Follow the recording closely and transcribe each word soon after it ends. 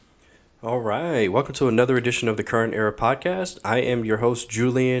All right, welcome to another edition of the Current Era podcast. I am your host,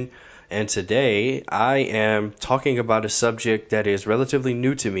 Julian, and today I am talking about a subject that is relatively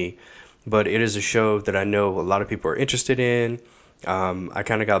new to me, but it is a show that I know a lot of people are interested in. I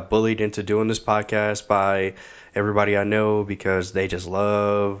kind of got bullied into doing this podcast by everybody I know because they just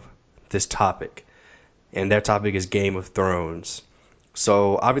love this topic, and that topic is Game of Thrones.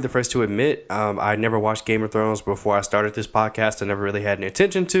 So I'll be the first to admit I never watched Game of Thrones before I started this podcast. I never really had an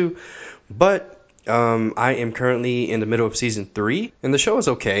intention to, but I am currently in the middle of season three, and the show is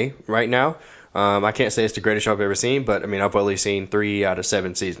okay right now. I can't say it's the greatest show I've ever seen, but I mean I've only seen 3 out of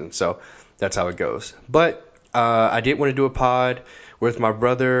 7 seasons, so that's how it goes. But I did want to do a pod with my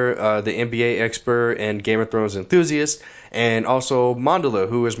brother, the NBA expert and Game of Thrones enthusiast, and also Mandala,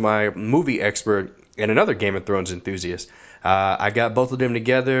 who is my movie expert and another Game of Thrones enthusiast. I got both of them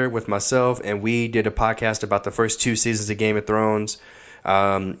together with myself, and we did a podcast about the first 2 seasons of Game of Thrones.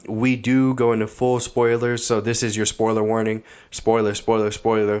 We do go into full spoilers, so this is your spoiler warning. Spoiler, spoiler,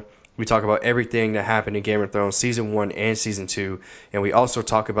 spoiler. We talk about everything that happened in Game of Thrones season 1 and season 2, and we also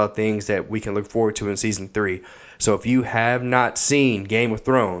talk about things that we can look forward to in season 3. So if you have not seen Game of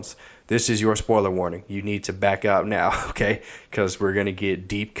Thrones, this is your spoiler warning. You need to back out now, okay? Because we're going to get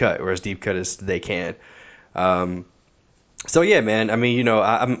deep cut, or as deep cut as they can. Um, so yeah, man. I mean,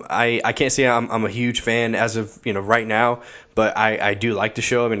 I can't say I'm a huge fan as of right now, but I do like the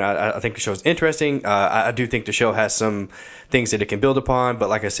show. I mean, I think the show's interesting. I do think the show has some things that it can build upon. But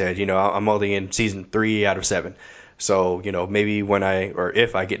like I said, I'm only in season 3 out of 7. So maybe when I or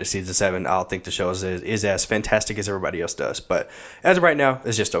if I get to season 7, I'll think the show is as fantastic as everybody else does. But as of right now,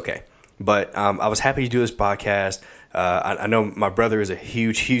 it's just okay. But I was happy to do this podcast. I know my brother is a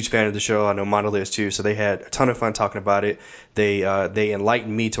huge, huge fan of the show. I know Monolith is too. So they had a ton of fun talking about it. They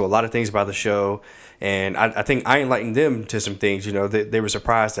enlightened me to a lot of things about the show, and I think I enlightened them to some things. They were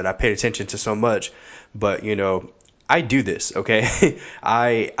surprised that I paid attention to so much. But I do this, okay?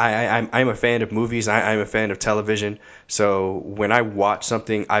 I'm a fan of movies. I'm a fan of television. So when I watch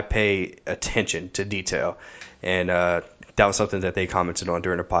something, I pay attention to detail, and that was something that they commented on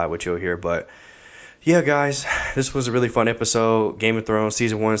during the pod, which you'll hear. But yeah, guys, this was a really fun episode. Game of Thrones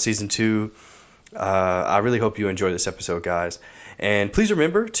season 1, season 2. I really hope you enjoy this episode, guys. And please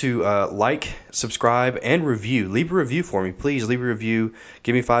remember to like, subscribe, and review. Leave a review for me, please. Leave a review.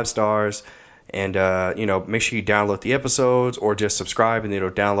 Give me 5 stars, and make sure you download the episodes or just subscribe, and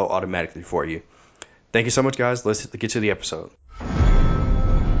it'll download automatically for you. Thank you so much, guys. Let's get to the episode.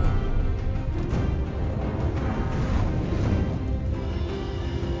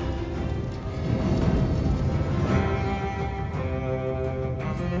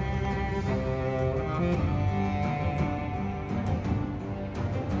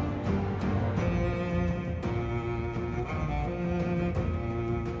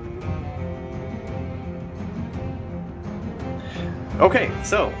 Okay,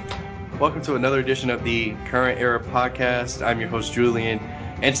 so welcome to another edition of the Current Era podcast. I'm your host, Julian,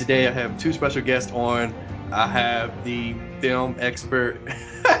 and today I have 2 special guests on. I have the film expert,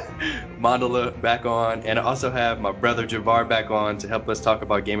 Mandala, back on, and I also have my brother, Javar, back on to help us talk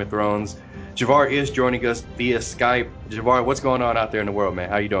about Game of Thrones. Javar is joining us via Skype. Javar, what's going on out there in the world, man?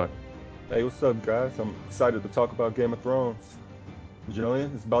 How you doing? Hey, what's up, guys? I'm excited to talk about Game of Thrones.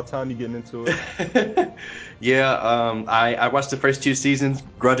 Julian, it's about time you're getting into it. Yeah, I watched the first 2 seasons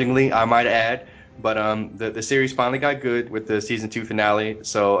grudgingly, I might add, but the series finally got good with the season 2 finale.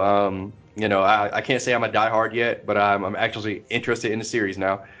 So I can't say I'm a diehard yet, but I'm actually interested in the series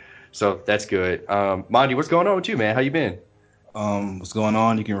now. So that's good. Mondi, what's going on with you, man? How you been? What's going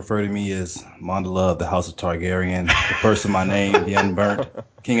on? You can refer to me as Mandala of the House of Targaryen, the first of my name, the Unburnt,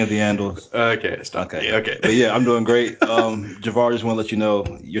 King of the Andals. Okay, stop. Okay. Yeah, okay. But yeah, I'm doing great. Javar, just want to let you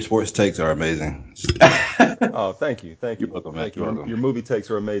know your sports takes are amazing. Oh, thank you, thank You're you, welcome, man. thank you. You're Your welcome. movie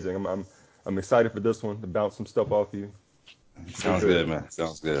takes are amazing. I'm excited for this one to bounce some stuff off you. Let's Sounds do it. good, man.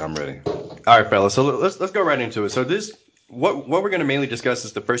 Sounds good. I'm ready. All right, fellas. So let's go right into it. So what we're going to mainly discuss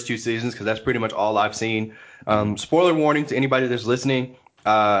is the first 2 seasons because that's pretty much all I've seen. Spoiler warning to anybody that's listening.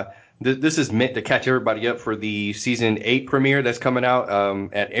 This is meant to catch everybody up for the season 8 premiere that's coming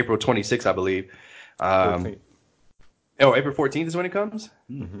out at April 26th, I believe. Um, 14th. April 14th is when it comes.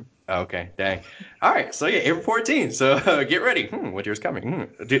 Mm-hmm. Okay, dang. All right, so yeah, April 14th. So get ready. Winter is coming.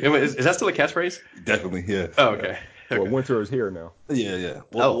 Is that still a catchphrase? Definitely, yeah. Oh, Yeah. okay. Well, Okay. winter is here now. Yeah, yeah.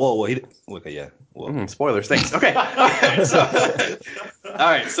 Oh. Okay, yeah. Well, Spoilers. Thanks. Okay. All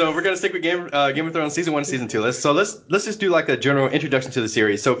right. So we're gonna stick with Game of Thrones season 1 and season 2. Let's just do like a general introduction to the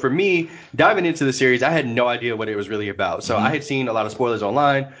series. So for me, diving into the series, I had no idea what it was really about. So I had seen a lot of spoilers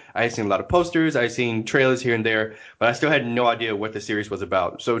online. I had seen a lot of posters. I had seen trailers here and there, but I still had no idea what the series was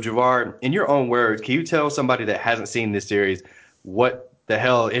about. So Javar, in your own words, can you tell somebody that hasn't seen this series what the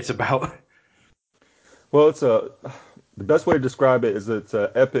hell it's about? Well, the best way to describe it is it's an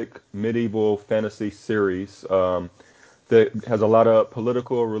epic medieval fantasy series that has a lot of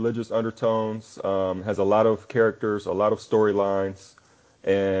political, religious undertones, has a lot of characters, a lot of storylines,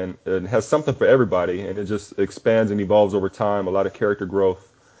 and it has something for everybody. And it just expands and evolves over time. A lot of character growth.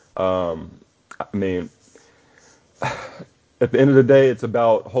 I mean, at the end of the day, it's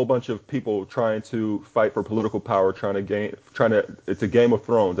about a whole bunch of people trying to fight for political power, it's a Game of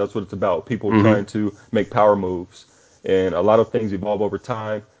Thrones. That's what it's about. People trying to make power moves. And a lot of things evolve over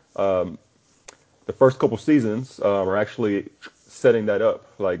time. The first couple seasons are actually setting that up.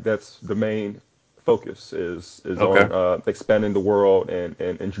 Like that's the main focus is Okay. on expanding the world and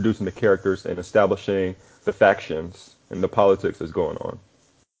introducing the characters and establishing the factions and the politics that's going on.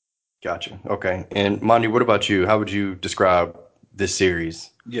 Gotcha. Okay. And Mondi, what about you? How would you describe this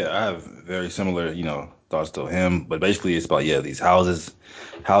series? yeah, I have very similar, thoughts to him. But basically, it's about these houses.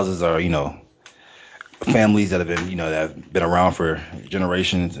 Houses are, families that have been, that have been around for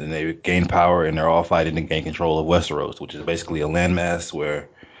generations, and they gain power, and they're all fighting to gain control of Westeros, which is basically a landmass where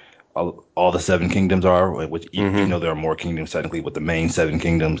all the seven kingdoms are, which even Mm-hmm. though there are more kingdoms technically, but the main seven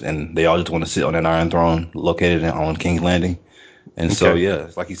kingdoms, and they all just want to sit on that Iron Throne located on King's Landing. And so, Okay. yeah,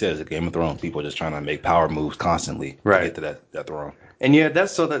 it's like you said, it's a Game of Thrones. People are just trying to make power moves constantly to Right. get to that throne. And yeah,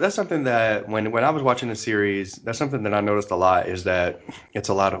 that's something that when I was watching the series, that's something that I noticed a lot is that it's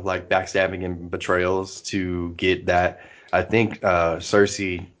a lot of like backstabbing and betrayals to get that. I think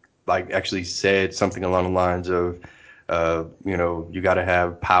Cersei like actually said something along the lines of, you got to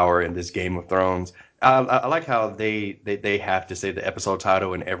have power in this Game of Thrones. I like how they have to say the episode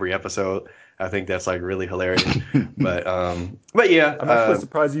title in every episode. I think that's like really hilarious. But yeah, I'm actually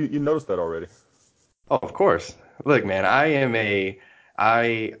surprised you noticed that already. oh, of course. Look, man, I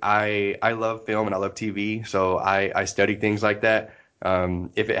love film and I love TV, so I study things like that.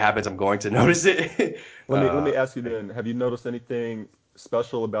 If it happens, I'm going to notice it. Let me ask you then, have you noticed anything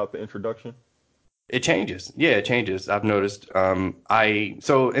special about the introduction? It changes. Yeah, it changes. I've noticed.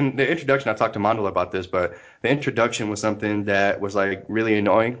 So in the introduction, I talked to Mandala about this, but the introduction was something that was like really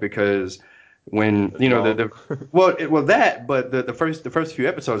annoying because when It's long. but the first few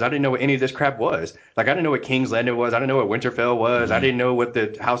episodes, I didn't know what any of this crap was. Like I didn't know what King's Landing was. I didn't know what Winterfell was. I Hmm. didn't know what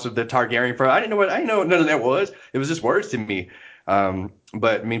the House of the Targaryen for. I didn't know what none of that was. It was just words to me.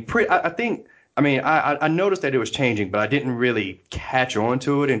 But I mean, I think. I mean, I noticed that it was changing, but I didn't really catch on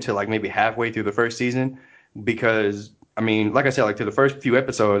to it until like maybe halfway through the first season because I mean, like I said, like to the first few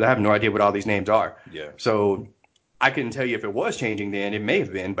episodes, I have no idea what all these names are. Yeah. So I couldn't tell you if it was changing then. It may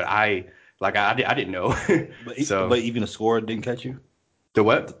have been, but I didn't know. But So even the score didn't catch you? the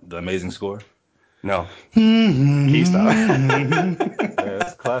what? The amazing score? No. Can you stop? Yeah, Man,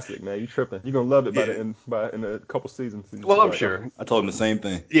 it's classic, man. You tripping. You're gonna love it by in a couple seasons. You just Well, be I'm like, oh, sure. I told him the same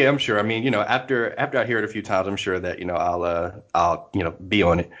thing. Yeah, I'm sure. I mean, after I hear it a few times, I'm sure that I'll be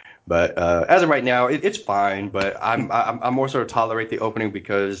on it. But as of right now, it's fine. But I'm more sort of tolerate the opening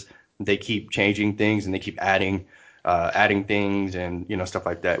because they keep changing things and they keep adding things and stuff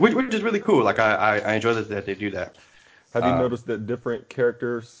like that, which is really cool. Like I enjoy that they do that. have you Uh, noticed that different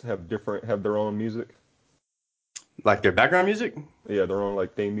characters have their own music? like their background music. Yeah, their own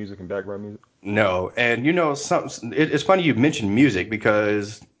like theme music and background music. No, and it's funny you mentioned music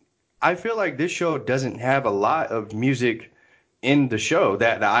because I feel like this show doesn't have a lot of music in the show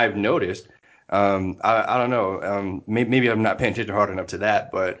that I've noticed. I don't know. Maybe I'm not paying attention hard enough to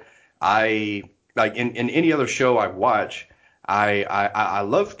that, but I like in any other show I watch, I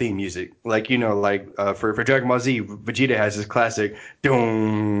love theme music. Like like for Dragon Ball Z, Vegeta has his classic,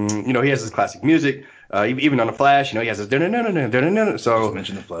 doom. He has his classic music. Even on the Flash, he has his dun. Just So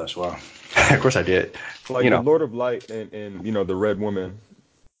mentioned the Flash. Wow. of course I did. Like You the know. Lord of Light and the Red Woman.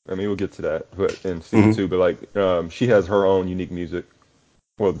 I mean, we'll get to that, but in season Hmm. two. But like, she has her own unique music.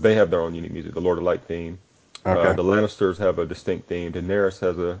 Well, they have their own unique music. The Lord of Light theme. Okay. The Lannisters have a distinct theme. Daenerys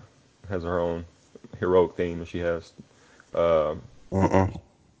has her own heroic theme, and she has. Uh, Mm-mm.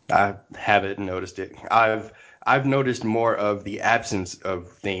 I haven't noticed it. I've noticed more of the absence of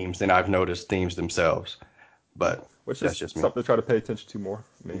themes than I've noticed themes themselves. But which that's is just me. something to try to pay attention to more.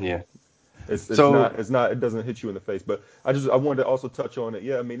 I mean, Yeah. it's So not it doesn't hit you in the face. But I wanted to also touch on it.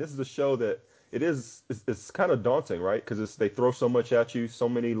 Yeah, I mean, this is a show that it's kind of daunting, right? Because they throw so much at you, so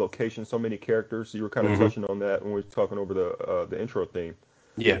many locations, so many characters. You were kind of Hmm. touching on that when we were talking over the intro theme.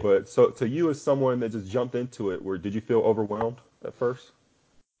 Yeah. But so to you as someone that just jumped into it, where did you feel overwhelmed at first?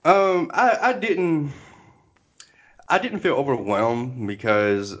 I didn't feel overwhelmed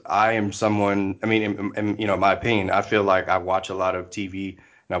because I am someone, I mean, my opinion, I feel like I watch a lot of TV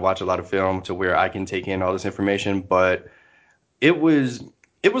and I watch a lot of film to where I can take in all this information, but it was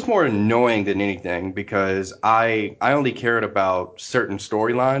it was more annoying than anything because I only cared about certain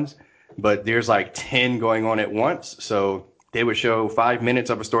storylines, but there's like 10 going on at once. So they would show 5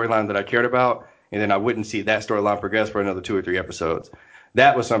 minutes of a storyline that I cared about, and then I wouldn't see that storyline progress for another 2 or 3 episodes.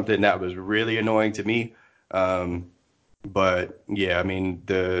 That was something that was really annoying to me. Um, but yeah, I mean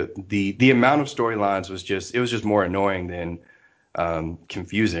the amount of storylines was just it was just more annoying than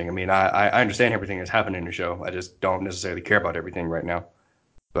confusing. I mean, I understand everything that's happening in the show. I just don't necessarily care about everything right now.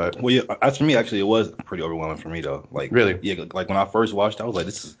 But Well, yeah, as for me, actually, it was pretty overwhelming for me though. Like, really, yeah, like when I first watched, I was like,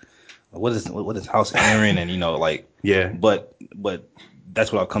 this is what is House Aaron, and like, yeah. but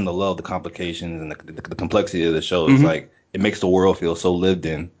that's what I've come to love the complications and the complexity of the show. It's Hmm. like it makes the world feel so lived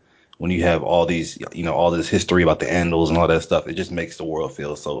in when you have all these, all this history about the Andals and all that stuff. It just makes the world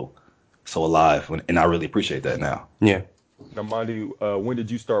feel so alive, and I really appreciate that now. Yeah. Now, Mondi, when did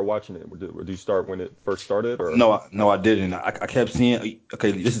you start watching it? Did you start when it first started, or? No, I didn't. I kept seeing.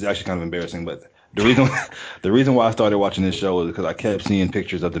 Okay, this is actually kind of embarrassing, but the reason the reason why I started watching this show was because I kept seeing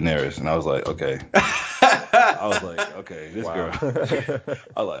pictures of Daenerys, and I was like, okay. I was like, okay, this girl. Wow.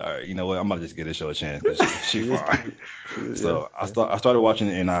 I was like, all right, you know what? I'm gonna just give this show a chance because she She is fine. cute. Yeah, So yeah. I started watching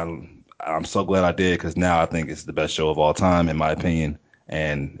it, and I'm so glad I did because now I think it's the best show of all time in my opinion,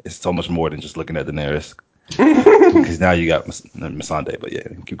 and it's so much more than just looking at Daenerys. Because now you got Missandei, but yeah,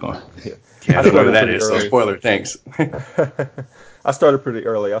 keep going. Yeah. Yeah, I I don't know who started that pretty is, so early. spoiler, thanks. I started pretty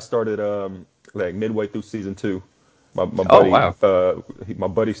early. I started like midway through season two. My Oh buddy wow. my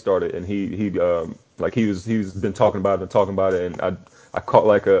buddy started, and he like he's been talking about it and talking about it, and I caught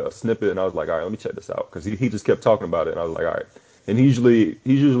like a snippet, and I was like, all right, let me check this out, because he just kept talking about it, and I was like, all right. And he's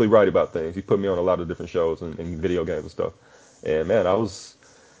usually right about things. He put me on a lot of different shows and video games and stuff. And man, I was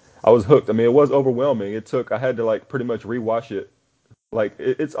hooked. I mean, it was overwhelming. I had to like pretty much rewatch it. Like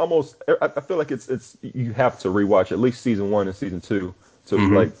it's almost, I feel like it's you have to rewatch at least season one and season two to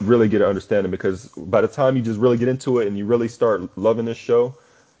like Hmm. really get an understanding, because by the time you just really get into it and you really start loving this show,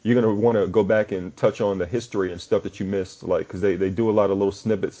 you're gonna want to go back and touch on the history and stuff that you missed, like because they do a lot of little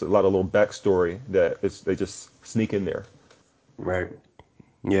snippets, a lot of little backstory that they just sneak in there. Right.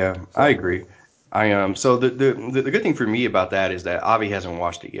 Yeah, I So agree. I so the good thing for me about that is that Avi hasn't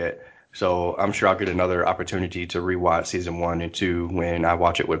watched it yet. So I'm sure I'll get another opportunity to rewatch season 1 and 2 when I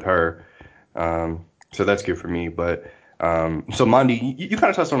watch it with her. So that's good for me. But so Mondi, you kind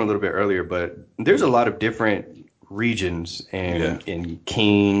of touched on it a little bit earlier, but there's a lot of different regions Yeah. and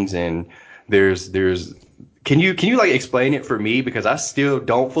kings, and there's can you like explain it for me because I still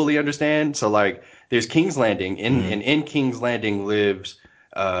don't fully understand. So like there's King's Landing Mhm. and in King's Landing lives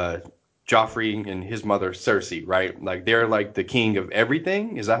uh Joffrey and his mother Cersei, right? Like they're like the king of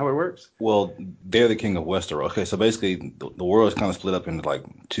everything. Is that how it works? Well, they're the king of Westeros. Okay, so basically the world is kind of split up into like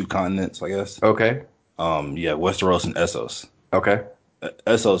two continents, I guess. Okay. You have Westeros and Essos. Okay.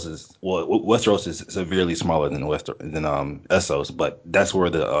 Essos is well, Westeros is severely smaller than Essos, but that's where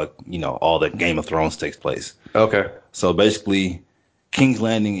the all the Game of Thrones takes place. Okay. So basically, King's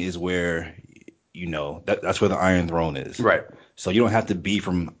Landing is where that's where the Iron Throne is. Right. So you don't have to be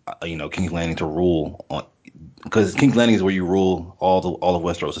from King's Landing to rule on, because King's Landing is where you rule all of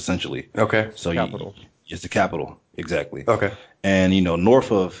Westeros essentially. Okay. it's the So capital. it's the capital exactly, Okay. and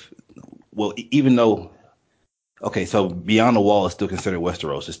north of, well, even though, okay, so beyond the wall is still considered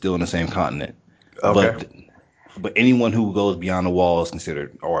Westeros. It's still in the same continent, Okay. but anyone who goes beyond the wall is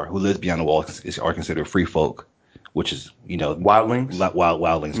considered, or who lives beyond the wall are considered free folk, which is Wildlings.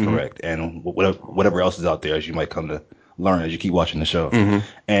 wildlings, Mm-hmm. correct, and whatever else is out there, as you might come to learn as you keep watching the show. Mm-hmm.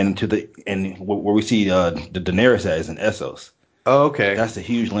 And where we see the Daenerys at is in Essos. Oh, okay. That's a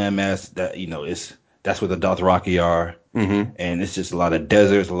huge landmass that is that's where the Dothraki are, Mm-hmm. and it's just a lot of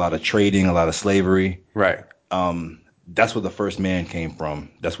deserts, a lot of trading, a lot of slavery. Right. That's where the first man came from.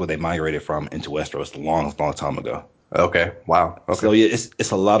 That's where they migrated from into Westeros a long, long time ago. Okay. Wow. So Okay. yeah,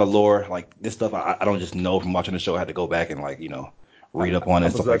 it's a lot of lore. Like this stuff, I don't just know from watching the show. I had to go back and read up on it I and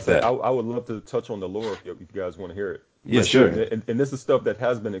was stuff about like to say that. I would love to touch on the lore if you guys want to hear it. Yeah, for sure. And, sure. and this is stuff that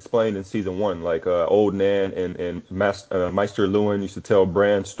has been explained in season one. Like old Nan and Meister Lewin used to tell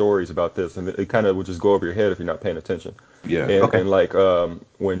Bran stories about this, and it kind of would just go over your head if you're not paying attention. Yeah. Okay. And like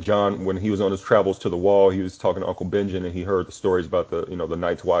when he was on his travels to the Wall, he was talking to Uncle Benjen, and he heard the stories about the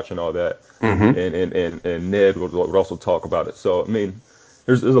Night's Watch and all that. Mm-hmm. And Ned would also talk about it. So I mean,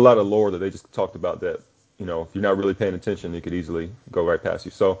 there's a lot of lore that they just talked about that. If you're not really paying attention, it could easily go right past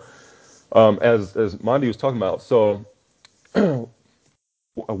you. So as Mondi was talking about, so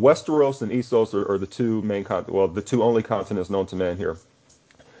Westeros and Essos are the two main the two only continents known to man here.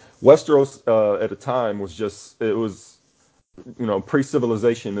 Westeros at the time it was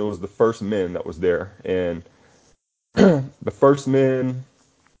pre-civilization. It was the first men that was there, and the first men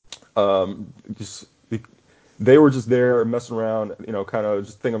just they were just there messing around, kind of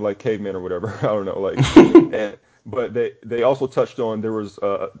just think of like cavemen or whatever. I don't know, like, and but they also touched on there was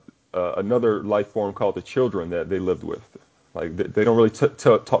another life form called the children that they lived with. Like they don't really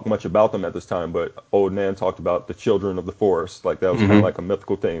talk much about them at this time, but old Nan talked about the children of the forest. Like that was kind of Mm-hmm. like a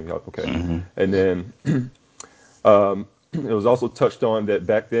mythical thing. Like, okay, Hmm. and then it was also touched on that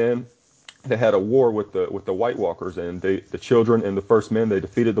back then they had a war with the White Walkers, and the children and the first men they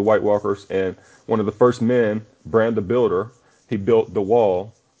defeated the White Walkers, and one of the first men, Bran the Builder, he built the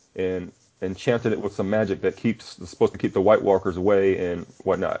wall and enchanted it with some magic that keeps supposed to keep the White Walkers away and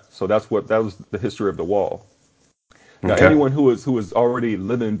whatnot. So that was the history of the wall. Now Okay. anyone who was already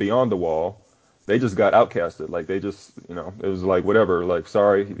living beyond the wall, they just got outcasted. Like they just it was like whatever. Like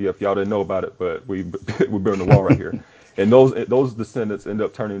sorry if y'all didn't know about it, but we building the wall right here. And those descendants end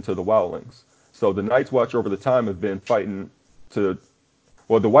up turning into the wildlings. So the Night's Watch over the time have been fighting to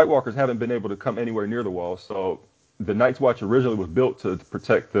the White Walkers haven't been able to come anywhere near the wall. So the Night's Watch originally was built to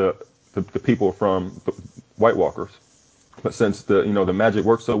protect the people from the White Walkers. But since the magic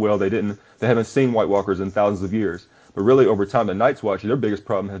works so well, they haven't seen White Walkers in thousands of years. But really, over time, the Night's Watch, their biggest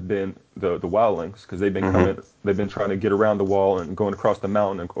problem has been the wildlings because Mm-hmm. they've been trying to get around the wall and going across the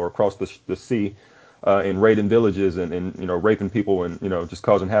mountain or across the sea, and raiding villages and raping people and just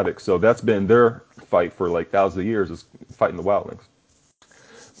causing havoc. So that's been their fight for like thousands of years is fighting the wildlings.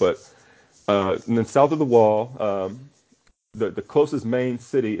 But and then south of the wall, the closest main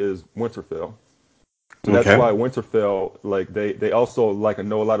city is Winterfell. So that's Okay. why Winterfell, like they also like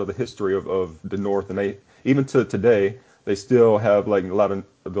know a lot of the history of the North, and they even to today they still have like a lot of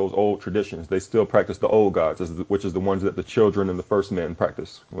those old traditions. They still practice the old gods, which is the ones that the children and the first men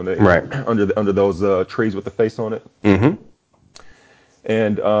practice when they Right. under those trees with the face on it. Mm-hmm.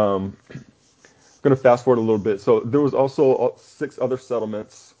 And going to fast forward a little bit. So there was also six other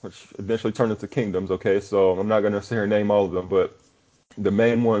settlements, which eventually turned into kingdoms. Okay, so I'm not going to sit here and name all of them, but the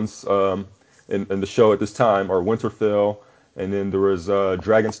main ones in the show at this time are Winterfell, and then there was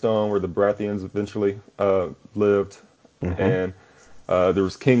Dragonstone, where the Baratheons eventually lived, Mm-hmm. and there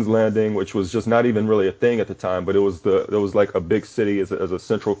was King's Landing, which was just not even really a thing at the time, but it was like a big city as a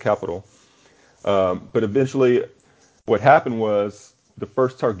central capital. But eventually, what happened was the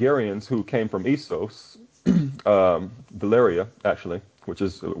first Targaryens who came from Essos, Valyria actually, which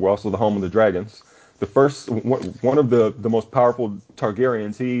is we're also the home of the dragons. The first one of the most powerful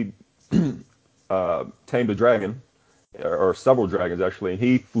Targaryens, he tamed a dragon, or several dragons actually. And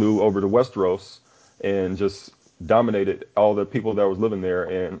he flew over to Westeros and just dominated all the people that was living there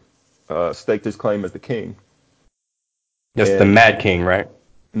and staked his claim as the king. That's the And Mad King, right?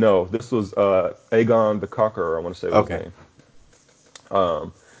 no, this was Aegon the Conqueror, I want to say was his Okay. name.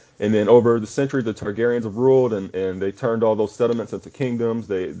 Um, and then over the centuries, the Targaryens have ruled, and they turned all those settlements into kingdoms.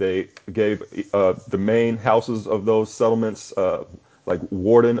 They gave the main houses of those settlements like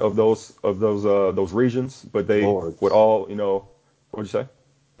warden of those regions, but they would Lords. all what'd you say?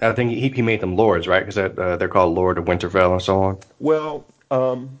 I think he made them lords, right? Because they're called Lord of Winterfell and so on. Well,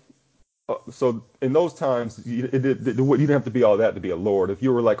 so in those times, you didn't have to be all that to be a lord. If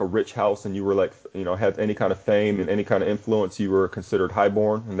you were like a rich house and you were like, had any kind of fame and any kind of influence, you were considered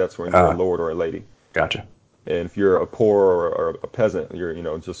highborn, and that's when you're a Ah, lord or a lady. gotcha. And if you're a poor or a peasant, you're,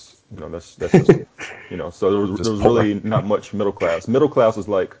 just, that's just, so there Just was poor. really not much middle class. Middle class is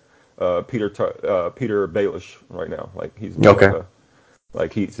like Peter Baelish right now. Like he's more Okay.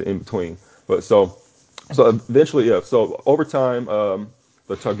 like he's in between. But so eventually, yeah. So over time,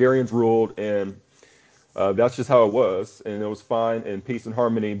 the Targaryens ruled, and that's just how it was, and it was fine and peace and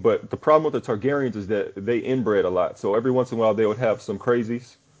harmony. But the problem with the Targaryens is that they inbred a lot. So every once in a while, they would have some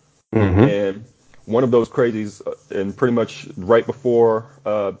crazies, Mm-hmm. and one of those crazies, and pretty much right before,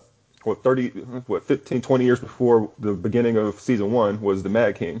 30, 15, 20 years before the beginning of season one, was the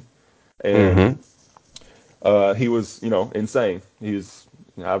Mad King, and Mm-hmm. he was, insane. He was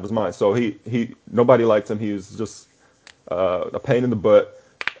out of his mind. So he nobody liked him. He was just a pain in the butt.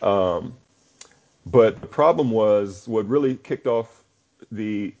 Um, but the problem was what really kicked off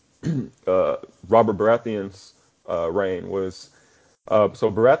the uh, Robert Baratheon's reign was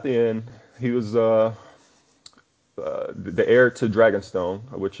so Baratheon. He was the heir to Dragonstone,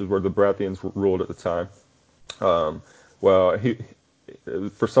 which is where the Baratheons ruled at the time. Um, well, he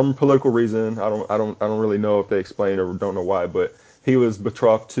for some political reason, I don't really know if they explained or don't know why, but he was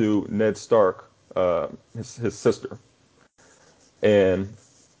betrothed to Ned Stark, his sister, and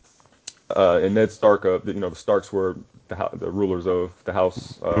and Ned Stark, the Starks were the rulers of the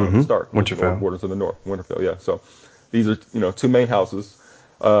House Mm-hmm. Stark, the Lord Winterfell. Wardens of the North, Winterfell. Yeah, so these are two main houses,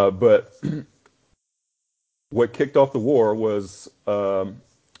 but what kicked off the war was the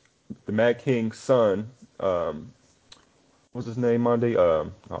Mad King's son. What's his name, Monday?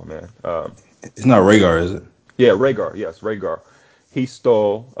 Oh man, It's not Rhaegar, is it? yeah, Rhaegar. Yes, Rhaegar. He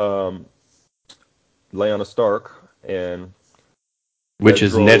stole Lyanna Stark, and Which that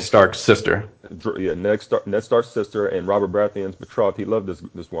is Ned drove Stark's sister. yeah, Ned Stark's sister and Robert Baratheon's betrothed. He loved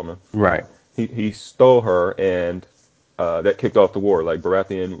this woman. Right. He stole her, and that kicked off the war. Like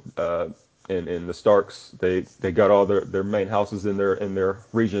Baratheon and the Starks, they got all their main houses in their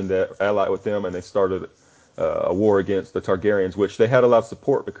region that allied with them, and they started a war against the Targaryens, which they had a lot of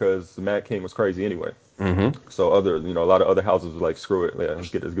support because the Mad King was crazy anyway. Mm-hmm. So a lot of other houses were like, screw it, let's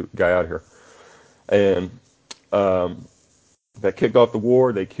get this guy out of here. And that kicked off the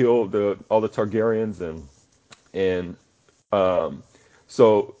war. They killed all the Targaryens, and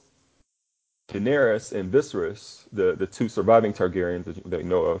so Daenerys and Viserys, the two surviving Targaryens that you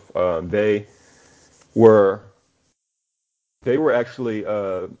know of, were they were actually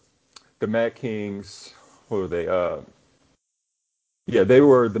the Mad King's. What were they? Yeah, they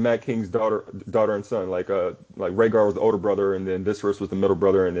were the Mad King's daughter and son. Like Rhaegar was the older brother, and then Viserys was the middle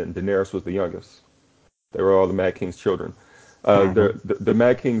brother, and then Daenerys was the youngest. They were all the Mad King's children. Mm-hmm. The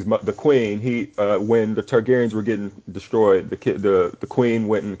Mad King's the queen. When the Targaryens were getting destroyed, the queen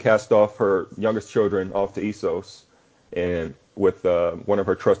went and cast off her youngest children off to Essos, and with one of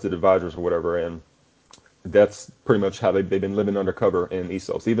her trusted advisors or whatever, and that's pretty much how they've been living undercover in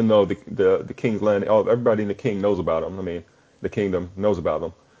Essos. Even though the king's land, everybody in the king knows about them. I mean, the kingdom knows about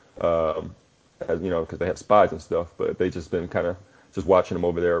them, as you know, because they have spies and stuff. But they just been kind of just watching them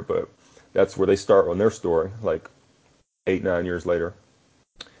over there. But that's where they start on their story, like 8, 9 years later.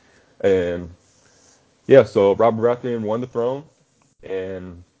 And yeah, so Robert Baratheon won the throne,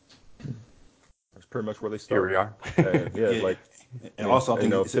 and that's pretty much where they Here start. we are. And yeah, Yeah. like And also, I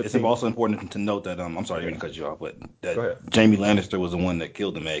think it's 15. also important to note that I'm sorry, I didn't mean to cut you off, but Go that ahead. Jamie Lannister was the one that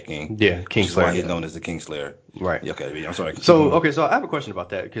killed the Mad King, Yeah, which is why Kingslayer. he's Yeah. known as the Kingslayer. Right. Yeah, okay, I'm sorry. Keep So, going. okay, so I have a question about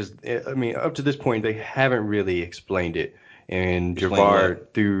that because I mean, up to this point, they haven't really explained it. And Explain Javar,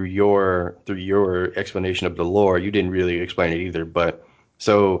 what. through your explanation of the lore, you didn't really explain it either. But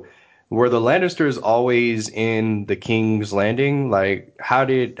so, were the Lannisters always in the King's Landing? Like, how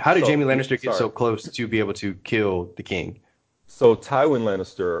did So Jaime Lannister get sorry. so close to be able to kill the king? So Tywin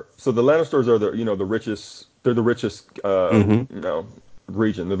Lannister. So the Lannisters are the richest. They're the richest Mm-hmm.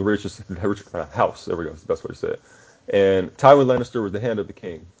 region. They're the richest house. There we go. That's the best way to say it. And Tywin Lannister was the hand of the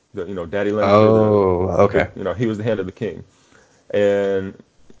king. Daddy Lannister. Oh, okay. He was the hand of the king. And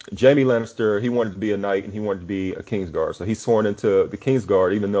Jaime Lannister, he wanted to be a knight and he wanted to be a Kingsguard. So he's sworn into the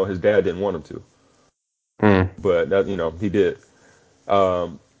Kingsguard, even though his dad didn't want him to. Mm. But that he did.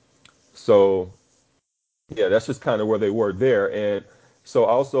 So yeah, that's just kind of where they were there. And so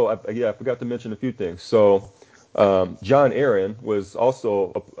also, I forgot to mention a few things. So John Aaron was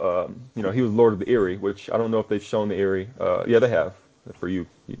also, he was Lord of the Eyrie, which I don't know if they've shown the Eyrie. Yeah, they have for you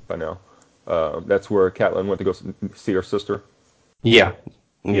by now. That's where Catelyn went to go see her sister. Yeah,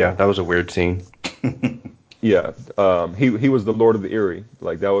 yeah, Yeah, that was a weird scene. yeah. He was the Lord of the Eyrie.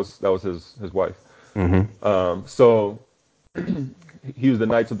 Like that was his wife. Mm-hmm. So he was the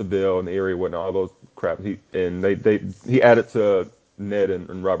Knights of the Vale and the area, whatnot, all those crap. He added to Ned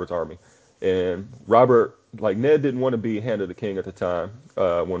and Robert's army, and Robert, like Ned didn't want to be hand of the king at the time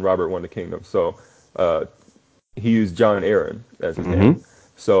when Robert won the kingdom, so uh, he used John Aaron as his hand. Mm-hmm.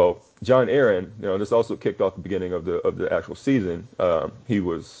 So John Aaron, this also kicked off the beginning of the actual season. He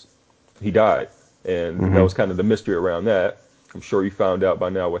died, and that Mm-hmm. was kind of the mystery around that. I'm sure you found out by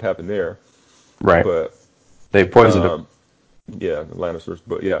now what happened there, Right. but They poisoned him. um, yeah, the Lannisters,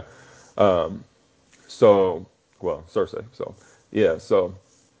 but yeah. So, well, Cersei. So, yeah. So,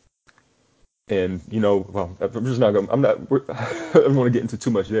 and well, I'm just not gonna. I'm not. I don't want to get into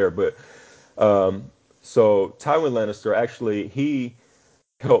too much there, but so Tywin Lannister actually he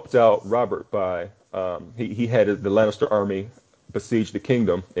helped out Robert by he had the Lannister army besieged the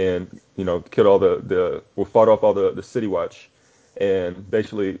kingdom and killed all fought off all the city watch, and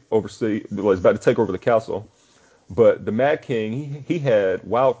basically was about to take over the castle. But the Mad King, he had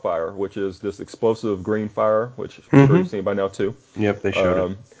wildfire, which is this explosive green fire, which I'm sure Mm-hmm. you've seen by now too. Yep, they showed it.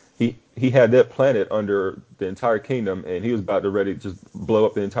 Um, he had that planted under the entire kingdom, and he was about to ready to just blow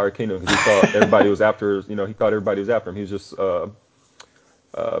up the entire kingdom because he thought everybody was after. He thought everybody was after him. He was just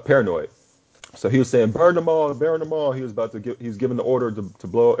paranoid. So he was saying, "Burn them all, burn them all." He's giving the order to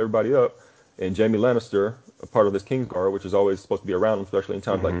blow everybody up. And Jaime Lannister, a part of this Kingsguard, which is always supposed to be around him, especially in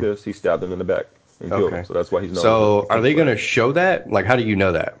times like Mm-hmm. this, he stabbed him in the back and killed him. Okay. So that's why he's known as the So are they Kingslayer. gonna show that? Like, how do you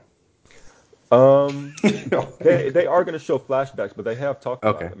know that? Um, they are going to show flashbacks, but they have talked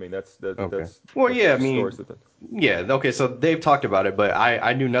about Okay. it. I mean, that's Okay. Well, that's yeah, I the stories mean, that. yeah, okay, so they've talked about it, but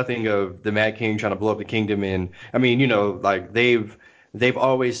I knew nothing of the Mad King trying to blow up the kingdom. And I mean, like they've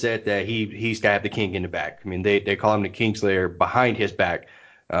always said that he stabbed the king in the back. I mean, they call him the Kingslayer behind his back,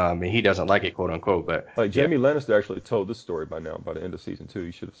 and he doesn't like it, quote unquote. But Like yeah, Jaime Lannister actually told this story by now, by the end of season 2.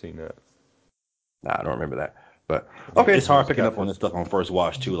 You should have seen that. nah, I don't remember that. But He, okay, It's he hard was picking up on captured. this stuff on first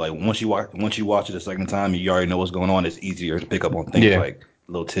watch too. Like once you watch it a second time, you already know what's going on. It's easier to pick up on things yeah. like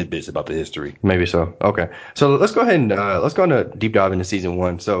little tidbits about the history. Maybe so. Okay. So let's go ahead and let's go on a deep dive into season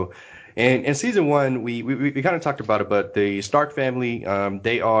one. So in season one, we kind of talked about it, but the Stark family,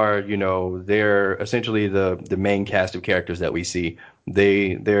 they are, they're essentially the main cast of characters that we see.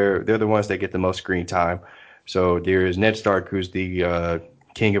 They're the ones that get the most screen time. So there's Ned Stark, who's the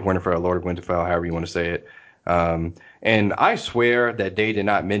King of Winterfell, Lord of Winterfell, however you want to say it. And I swear that they did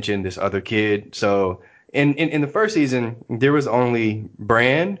not mention this other kid. So in the first season, there was only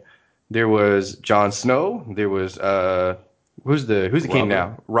Bran, there was Jon Snow, there was who's the king Robert,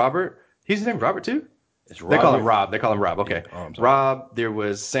 now? Robert. He's named Robert too? it's They call him Robert. Rob. They call him Rob. Yeah. Okay. Oh, I'm sorry. Rob, there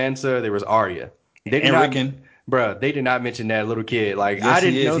was Sansa, there was Arya. They did And not Rickon. Bruh, they did not mention that little kid. Like I Yes,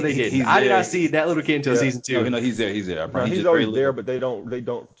 he didn't is. know they didn't. He's I did there. not see that little kid until Yeah. season No, two. no, he's there. He's there. I No, promise. He's he's just very always there, little. but they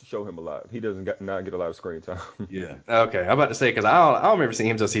don't show him a lot. He doesn't get a lot of screen time. Yeah. Okay, I'm about to say because I don't remember seeing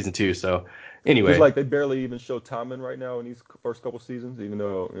him until season two. So Just anyway, like they barely even show Tommen right now in these first couple seasons, even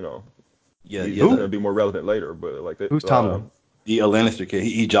though Yeah. he's Yeah. going who to be more relevant later. But like who's Tomlin? The Lannister kid.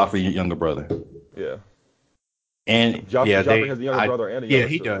 He Joffrey's younger brother. yeah, And Yeah, Joffrey has a younger brother and a yeah, younger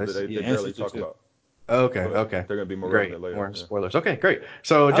he sister that does. they yeah, and barely sister talk too. about, Okay, but okay. they're going to be more Great. relevant later. More Yeah. spoilers. Okay, great.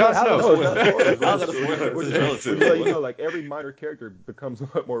 So How, Jon how's that a Snow. No, it's spoiler? not spoilers. How's that a spoiler? We're It's just, we're relative. just letting you know, like every minor character becomes a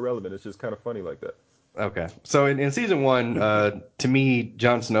lot more relevant. It's just kind of funny like that. Okay. So in season one, to me,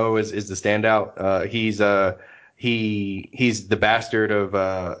 Jon Snow is the standout. He's the bastard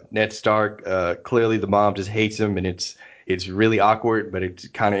of Ned Stark. Clearly, the mom just hates him, and it's really awkward, but it's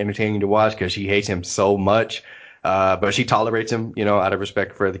kind of entertaining to watch because she hates him so much. But she tolerates him, out of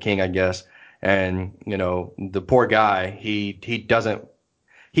respect for the king, I guess. And the poor guy, he doesn't.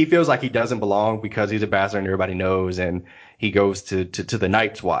 He feels like he doesn't belong because he's a bastard and everybody knows, and he goes to the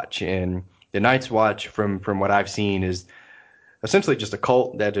Night's Watch. And the Night's Watch, from what I've seen, is essentially just a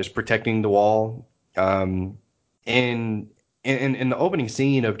cult that is protecting the wall. Um, in in the opening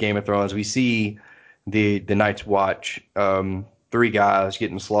scene of Game of Thrones, we see the Night's Watch, three guys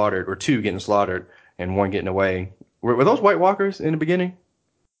getting slaughtered, or two getting slaughtered, and one getting away. Were those White Walkers in the beginning?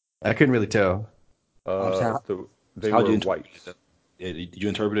 I couldn't really tell. So They how'd were you white. interpret it? Yeah, did you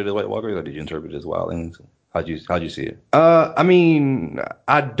interpret it as White Walkers or did you interpret it as wildlings? How'd you see it? I mean,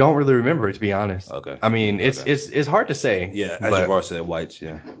 I don't really remember it, to be honest. Okay. I mean, it's Okay. it's it's hard to say, Yeah, as but Javar said, whites.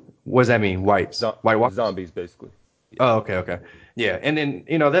 Yeah. what does that mean? Whites, White Walkers? Zombies, basically. Oh, okay, okay, yeah. And then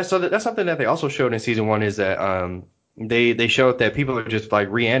that's something that they also showed in season one is that they showed that people are just like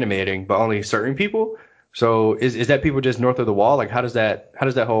reanimating, but only certain people. So is that people just north of the wall? Like how does that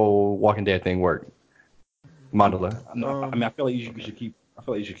whole Walking Dead thing work? Mandala. No, I mean, Um, I feel like you should keep. I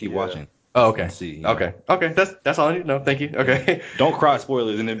feel like you should keep yeah. watching Oh, and okay, see. okay, okay. That's all I need to know. Thank you. Yeah. Okay. Don't cry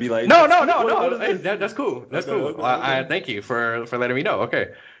spoilers and then be like, No, no, no, what no. is Hey, this? that's cool. That's Okay, cool. okay, I okay. thank you for letting me know. Okay.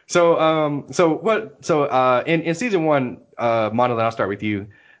 So in season one, Monolith, I'll start with you.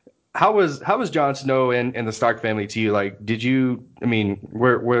 How was Jon Snow and the Stark family to you? Like, I mean,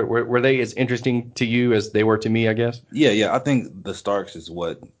 were they as interesting to you as they were to me, I guess? Yeah, yeah. I think the Starks is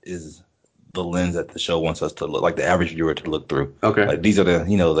what is the lens that the show wants us to look like the average viewer to look through. Okay. Like these are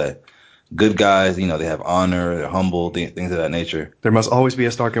the good guys. They have honor, they're humble, things of that nature. There must always be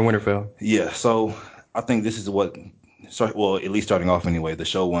a Stark in Winterfell. Yeah. So I think this is what. Well, at least starting off anyway, the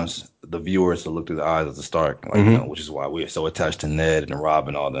show wants the viewers to look through the eyes of the Stark, like Mm-hmm. which is why we're so attached to Ned and Rob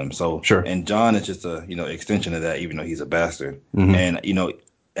and all them. So, Sure. and John is just a extension of that, even though he's a bastard. Mm-hmm. And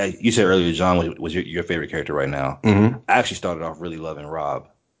as you said earlier, John was your favorite character right now. Mm-hmm. I actually started off really loving Rob.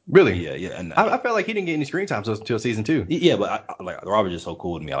 Really? Yeah, yeah, and I felt like he didn't get any screen time until season 2. yeah, but like Rob is just so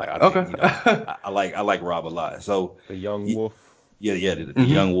cool to me. Like I think Okay. I like Rob a lot. So The young y- wolf. yeah, yeah, the hmm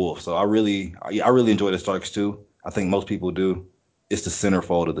young wolf. So I really enjoy the Starks too. I think most people do. It's the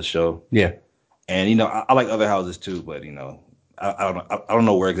centerfold of the show, Yeah. and I like other houses too, but I don't know. I don't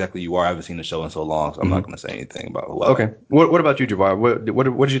know where exactly you are. I haven't seen the show in so long, so I'm not hmm going to say anything about who I like. Okay. What about you, Javar?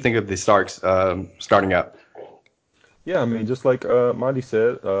 What did you think of the Starks starting out? Yeah, I mean, just like Monty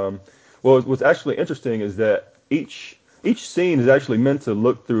said, well, what's actually interesting is that each scene is actually meant to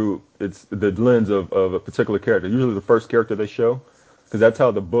look through the lens of a particular character. Usually, the first character they show, because that's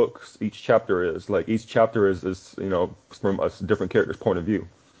how the books each chapter is. Like each chapter is from a different character's point of view.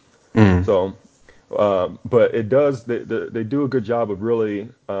 Mm, So, but it does they do a good job of really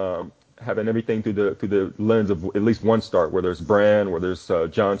having everything through the lens of at least one start, where there's Bran, where there's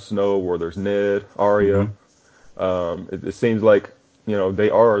Jon Snow, where there's Ned, Arya. hmm It seems like they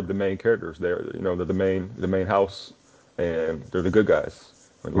are the main characters. They're the main house, and they're the good guys.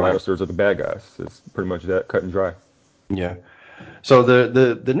 And the Right. Lannisters are the bad guys. It's pretty much that cut and dry. Yeah. So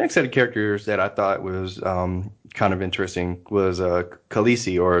the next set of characters that I thought was kind of interesting was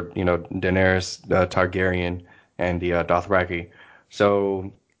Khaleesi, or Daenerys Targaryen, and the Dothraki.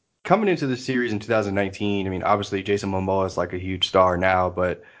 So coming into the series in 2019, I mean, obviously Jason Momoa is like a huge star now,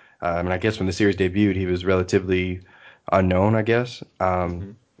 but I mean, I guess when the series debuted, he was relatively unknown, I guess.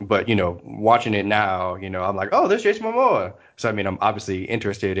 Hmm. But watching it now, I'm like, oh, there's Jason Momoa. So I mean, I'm obviously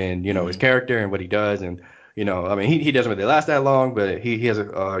interested in his Hmm. character and what he does, and I mean, he doesn't really last that long, but he has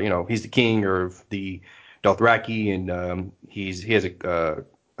a he's the king of the Dothraki, and he has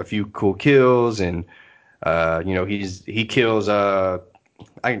a few cool kills, and he kills I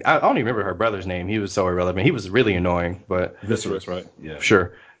don't even remember her brother's name. He was so irrelevant. He was really annoying, but Viserys, right? Viserys, Yeah.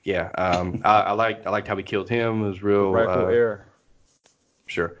 sure, yeah. I liked how he killed him. It was the real. rightful heir.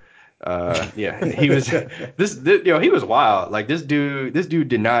 Sure. Yeah, he was he was wild. Like this dude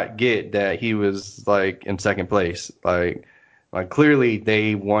did not get that he was like in second place. Like clearly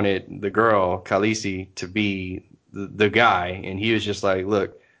they wanted the girl Khaleesi to be the guy, and he was just like,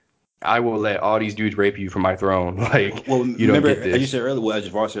 look, I will let all these dudes rape you from my throne. Like Well, you don't remember, get as you this. said earlier, as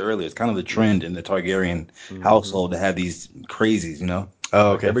Javar said earlier, it's kind of the trend in the Targaryen Hmm. household to have these crazies.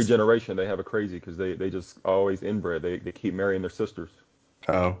 Oh, Like okay. every generation, they have a crazy because they just always inbred. They keep marrying their sisters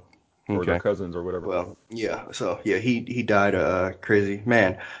Oh, or their okay. cousins or whatever. Well, yeah. So yeah, he died crazy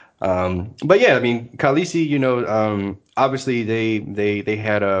man. But yeah, I mean, Khaleesi, obviously they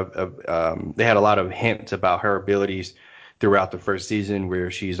had they had a lot of hints about her abilities throughout the first season,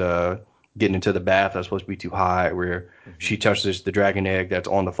 where she's getting into the bath that's supposed to be too hot, where Hmm. she touches the dragon egg that's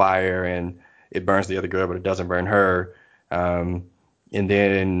on the fire and it burns the other girl, but it doesn't burn her. Um, and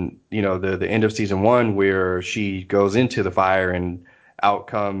then the end of season 1, where she goes into the fire and out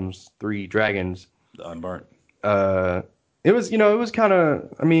comes 3 dragons. The unburnt. uh it was it was kind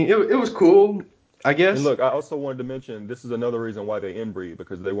of, I mean, it was cool, I And guess. look, I also wanted to mention this is another reason why they inbreed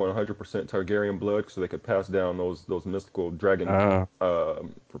because they want 100% Targaryen blood, so they could pass down those mystical uh dragon,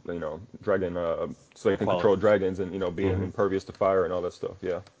 so they can control Qualities. dragons and being mhm. impervious to fire and all that stuff.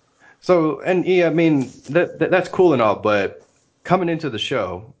 Yeah. So, and yeah, I mean, that's cool and all, but coming into the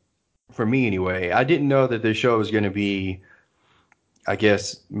show, for me anyway, I didn't know that the show was going to be, I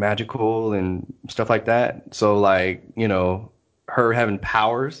guess, magical and stuff like that. So like, her having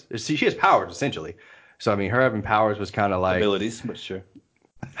powers, see, she has powers essentially. So I mean, her having powers was kind of like, Abilities, but sure.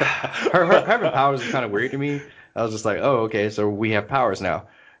 her having powers was kind of weird to me. I was just like, oh, okay, so we have powers now.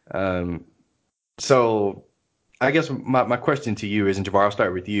 Um, so I guess my question to you is, and Javar, I'll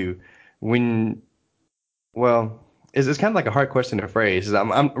start with you. When, well, it's kind of like a hard question to phrase.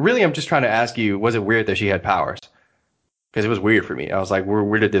 I'm just trying to ask you, was it weird that she had powers? Because it was weird for me. I was like,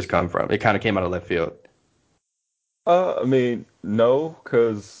 where did this come from? It kind of came out of left field. I mean, no,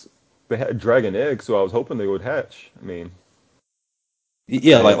 because they had dragon eggs, so I was hoping they would hatch. I mean,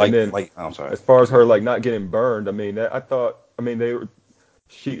 Yeah, and then oh, I'm sorry. as far as her like not getting burned, I mean, I thought, I mean,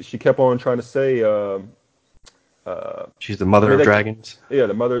 she kept on trying to say, uh, She's the I mother mean, of dragons. yeah,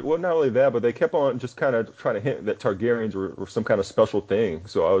 the mother. Well, not only that, but they kept on just kind of trying to hint that Targaryens were some kind of special thing.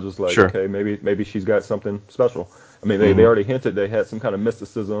 So I was just like, Sure. okay, maybe she's got something special. I mean, they hmm already hinted they had some kind of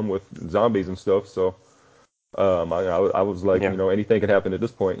mysticism with zombies and stuff. So I was like, Yeah. anything could happen at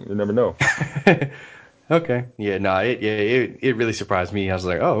this point. You never know. Okay. Yeah. No. It really surprised me. I was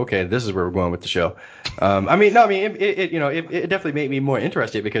like, oh, okay, this is where we're going with the show. I mean, no. I mean, it definitely made me more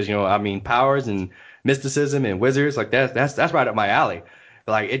interested because I mean, powers and mysticism and wizards, like that's right up my alley.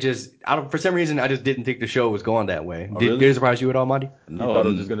 Like it just, I don't, for some reason, I just didn't think the show was going that way. Oh, Did really? it surprise you at all, Monty? You No, thought it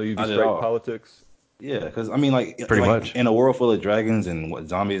was just going to be not at straight all. politics. Yeah, because I mean, pretty like much. in a world full of dragons and what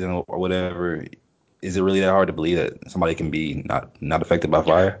zombies and or whatever, is it really that hard to believe that somebody can be not affected by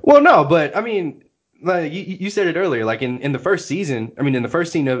fire? Well, no, but I mean, like you said it earlier, like in the first season, I mean, in the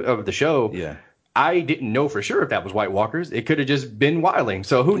first scene of the show, Yeah. I didn't know for sure if that was White Walkers. It could have just been wildling.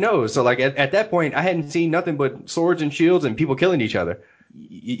 So who knows? So like at that point, I hadn't seen nothing but swords and shields and people killing each other.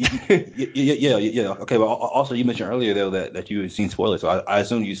 Yeah. Okay, but also you mentioned earlier though that you had seen spoilers, so I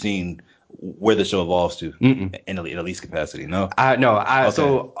assume you've seen where the show evolves to Mm-mm. in at least capacity. No. I no, I Okay.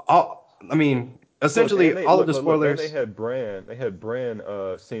 so all, I mean, Look, essentially and they all of look, the look, look, and they spoilers. had Bran. They had Bran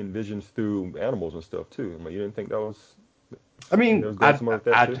seeing visions through animals and stuff too. I mean, you didn't think that was I they mean, was going somewhere with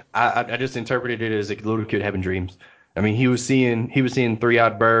that too? I just interpreted it as a little kid having dreams. I mean, he was seeing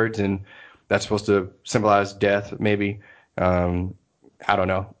three-eyed birds, and that's supposed to symbolize death, maybe. Um, I don't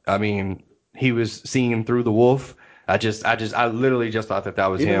know. I mean, he was seeing through the wolf. I literally just thought that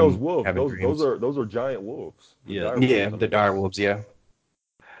was Even those him wolves, having those dreams. are those are giant wolves, the Yeah. dire Yeah, wolves. I the mean, dire that's wolves. Yeah.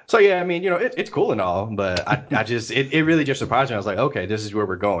 So yeah, I mean, it's cool and all, but I just it really just surprised me. I was like, okay, this is where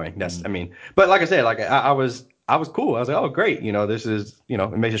we're going. That's Mhm. I mean, but like I said, like I was cool. I was like, oh great, this is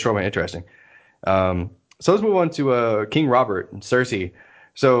it makes the story more interesting. So let's move on to King Robert and Cersei.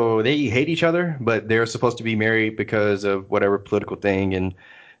 So they hate each other, but they're supposed to be married because of whatever political thing. And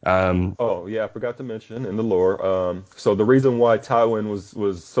Oh yeah, I forgot to mention in the lore. So the reason why Tywin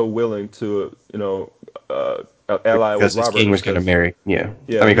was so willing to ally with because his Robert king was going to because marry, yeah, I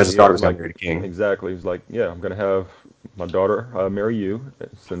yeah, mean, because his yeah, daughter he's was going like to marry the king. exactly. He's like, yeah, I'm gonna have my daughter marry you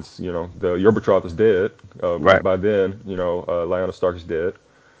since your betrothed is dead. Right. By then, Lyanna Stark is dead.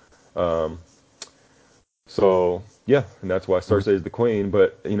 Um, so yeah, and that's why Mhm. Cersei is the queen.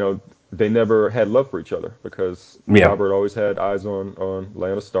 But they never had love for each other because Yeah. Robert always had eyes on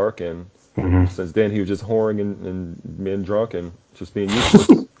Lyanna Stark, and Hmm. since then he was just whoring and being drunk and just being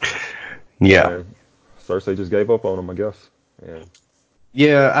useless. Yeah. And Cersei just gave up on him, I guess, and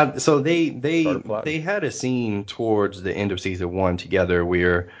Yeah, so they they started plotting. they had a scene towards the end of season one together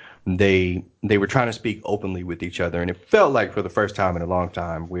where they were trying to speak openly with each other, and it felt like for the first time in a long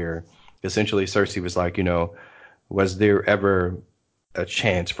time where essentially Cersei was like, was there ever a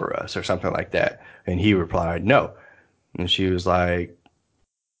chance for us or something like that? And he replied, no. And she was like,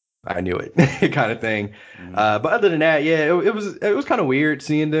 I knew it, kind of thing. Mhm. But other than that, yeah, it was kind of weird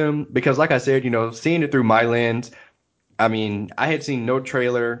seeing them because, like I said, seeing it through my lens. I mean, I had seen no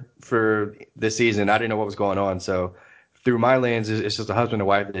trailer for this season. I didn't know what was going on. So through my lens, it's just a husband and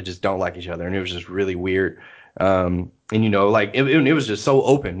wife that just don't like each other, and it was just really weird. And like it was just so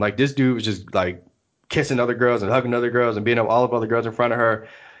open. Like this dude was just like kissing other girls and hugging other girls and beating up all of other girls in front of her,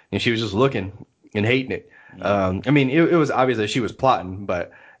 and she was just looking and hating it. Mhm. I mean, it was obvious that she was plotting,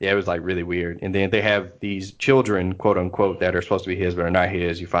 but yeah, it was like really weird. And then they have these children, quote unquote, that are supposed to be his but are not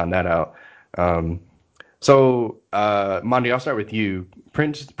his. You find that out. Um, Mondi, I'll start with you.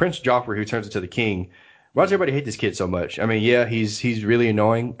 Prince Joffrey, who turns into the king. Why does everybody hate this kid so much? I mean, yeah, he's really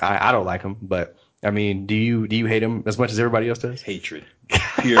annoying. I don't like him, but I mean, do you hate him as much as everybody else does? Hatred,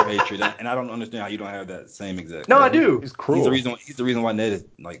 pure hatred, and I don't understand how you don't have that same exact No, I Yeah, feeling. do. he's cruel. He's the reason why Ned is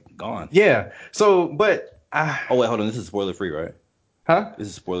like gone. Yeah. So, but Oh wait, hold on. This is spoiler free, right? huh? This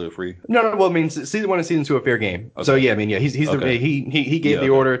is spoiler free. No, no. Well, I mean, season one and season two are fair game. So Okay. yeah, I mean, yeah, Okay. he gave Yeah. the Okay.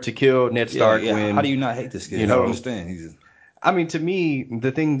 order to kill Ned Yeah. Stark Yeah. How do when you not hate this you kid? I don't know understand. He's I mean, to me,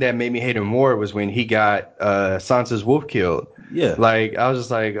 the thing that made me hate him more was when he got Sansa's wolf killed. yeah. Like, I was just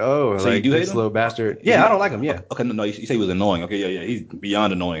like, oh, So you like do hate this him? little bastard. Is Yeah, I he don't like him. Yeah. okay? Okay, no. You say he was annoying. Okay. Yeah. He's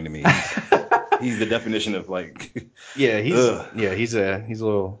beyond annoying to me. He's the definition of like, Yeah, ugh, he's a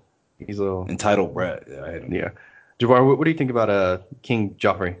little, entitled brat. Yeah, I hate him. yeah. Javar, what do you think about King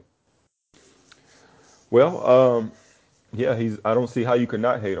Joffrey? Well, yeah, he's. I don't see how you could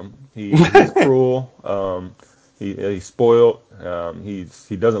not hate him. He's cruel. He's spoiled.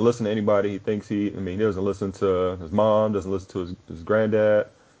 He doesn't listen to anybody. He thinks he. I mean, he doesn't listen to his mom. Doesn't listen to his granddad.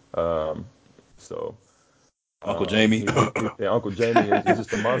 Um, so Uncle Jamie, yeah, Uncle Jamie is he's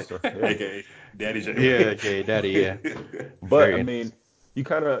just a monster. Yeah. aka Daddy Yeah, Jamie. okay, Daddy, yeah. But Very I interesting. mean, you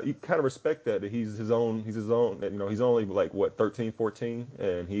kind of respect that he's his own. He's only like what 13, 14,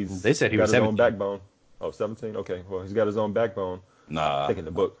 and They he's said he was got his own 17. backbone. Oh, 17. Okay, well he's got his own backbone. I Nah, think in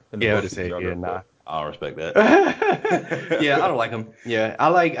the Yeah, I would books he's say, yeah, younger, nah. but I don't respect that. Yeah, I don't like him. Yeah,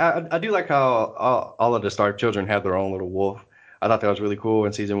 I do like how all of the Stark children have their own little wolf. I thought that was really cool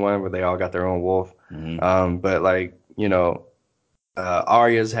in season one where they all got their own wolf. Hmm. But like,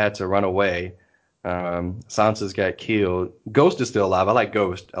 Arya's had to run away. Sansa's got killed. Ghost is still alive. I like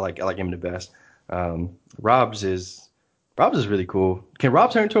Ghost. I like him the best. Rob's is really cool. Can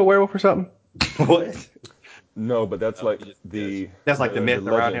Rob turn into a werewolf or something? What? No, but that's Oh, like he just yes. That's like the the myth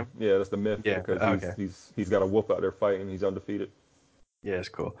around legend. him. Yeah, that's the myth Yeah. because Okay. he's got a wolf out there fighting. He's undefeated. Yeah, it's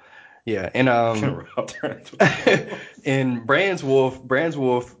cool. Yeah, and Robbed her into a wolf. and Brand's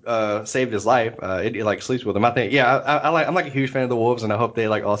wolf saved his life. It like sleeps with him. I think. Yeah, I'm like a huge fan of the wolves, and I hope they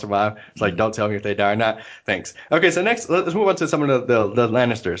like all survive. It's like, Mhm. don't tell me if they die or not. Thanks. Okay, so next let's move on to some of the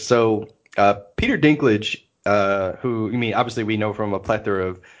Lannisters. So Peter Dinklage, who I mean, obviously we know from a plethora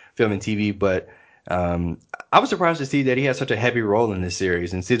of film and TV, but um, I was surprised to see that he has such a heavy role in this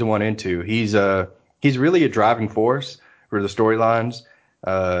series in season 1 and 2. He's really a driving force for the storylines.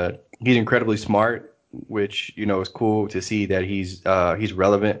 He's incredibly smart, which is cool to see that he's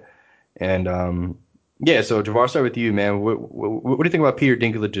relevant. And yeah, so Javar, I'll start with you, man. What do you think about Peter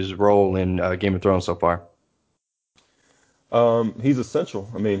Dinklage's role in Game of Thrones so far? He's essential.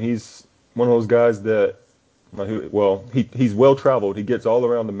 I mean, he's one of those guys that, well, he's well traveled. He gets all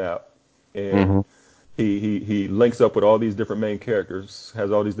around the map, and Hmm. he links up with all these different main characters,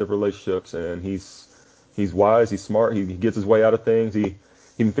 has all these different relationships, and he's wise. He's smart. He gets his way out of things. He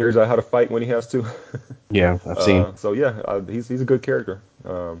even figures out how to fight when he has to. Yeah, I've seen. So yeah, he's a good character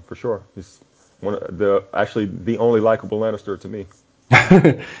for sure. He's actually the only likable Lannister to me.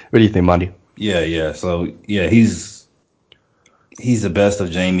 What do you think, Monty? Yeah, yeah. So yeah, he's the best of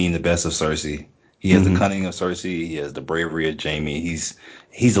Jamie and the best of Cersei. He has the Hmm. cunning of Cersei. He has the bravery of Jamie. He's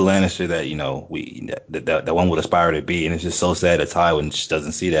a Lannister that that one would aspire to be, and it's just so sad that Tywin just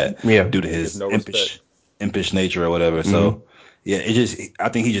doesn't see that Yeah. due to He gets his no respect. impish nature or whatever. Hmm. So yeah, I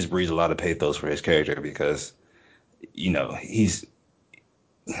think he just breathes a lot of pathos for his character because he's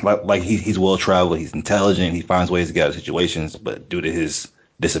he's well traveled, he's intelligent, he finds ways to get out of situations, but due to his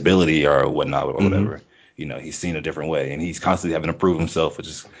disability or whatnot or Hmm. whatever, he's seen a different way, and he's constantly having to prove himself, which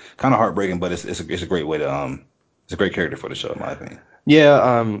is kind of heartbreaking, but it's a great way to it's a great character for the show, in my opinion.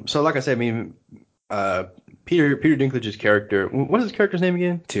 Yeah. So like I said, I mean, uh, Peter Dinklage's character. What is his character's name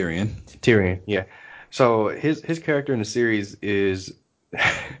again? Tyrion. Tyrion. Yeah. So his character in the series is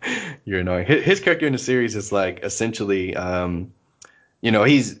you're annoying. His character in the series is like essentially,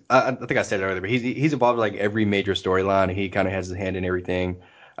 he's I think I said it earlier, but he's involved in like every major storyline. He kind of has his hand in everything.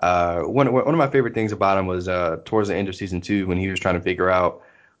 One of my favorite things about him was towards the end of season 2 when he was trying to figure out,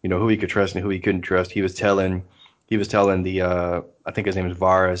 who he could trust and who he couldn't trust. He was telling the I think his name is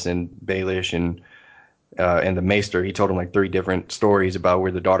Varys and Baelish and the Maester. He told him like 3 different stories about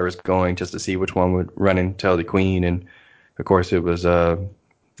where the daughter is going, just to see which one would run and tell the queen. And of course, it was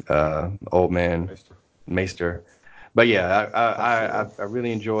old man Maester. Maester. But yeah, I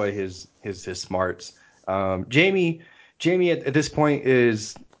really enjoy his smarts. Jamie at this point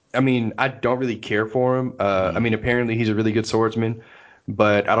is, I mean, I don't really care for him. I Hmm. mean, apparently he's a really good swordsman,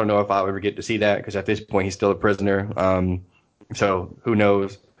 but I don't know if I'll ever get to see that because at this point he's still a prisoner. So who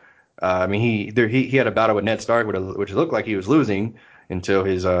knows? I mean, he had a battle with Ned Stark, which looked like he was losing until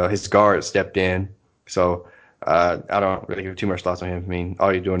his guard stepped in. So I don't really give too much thoughts on him. I mean,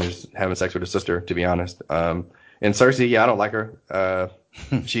 all you're doing is having sex with his sister, to be honest. And Cersei, yeah, I don't like her.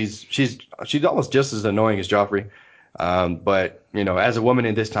 She's almost just as annoying as Joffrey. But as a woman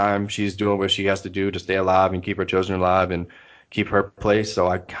in this time, she's doing what she has to do to stay alive and keep her children alive and keep her place. So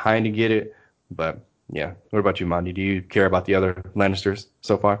I kind of get it. But yeah, what about you, Mondi? Do you care about the other Lannisters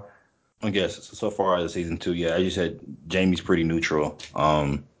so far? I guess so far as season 2, yeah, as you said, Jamie's pretty neutral.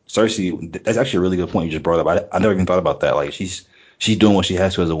 Cersei, that's actually a really good point you just brought up. I never even thought about that. Like she's doing what she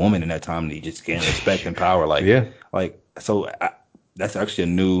has to as a woman in that time, and you just gain respect and power. Yeah. That's actually a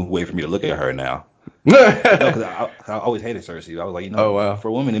new way for me to look at her now. No, because I always hated Cersei. I was like, Oh wow. for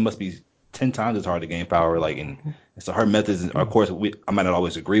a woman, it must be 10 times as hard to gain power. Like, and so her methods, of course, I might not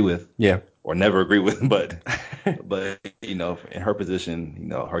always agree with Yeah. or never agree with, but in her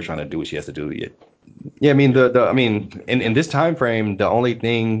position, her trying to do what she has to do. Yeah, Yeah, I mean the I mean in this time frame, the only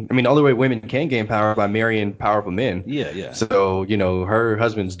way women can gain power is by marrying powerful men. yeah, yeah, So, her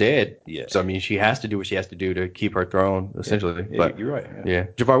husband's dead. yeah, So I mean she has to do what she has to do to keep her throne, yeah. essentially. Yeah, But you're right. Yeah. yeah.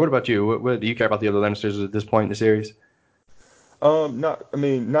 Jafar, what about you? What do you care about the other Lannisters at this point in the series?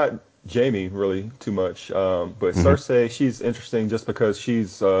 Not Jamie really too much, but Hmm. Cersei, she's interesting just because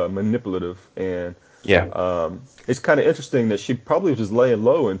she's manipulative, and Yeah. it's kind of interesting that she probably was just laying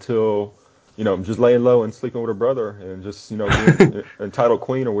low until, just laying low and sleeping with her brother and just, being entitled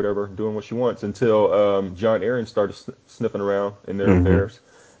queen or whatever, doing what she wants until John Arryn started sniffing around in their Hmm. affairs,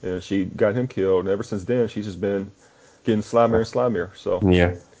 and she got him killed. And ever since then, she's just been getting slimier and slimier. So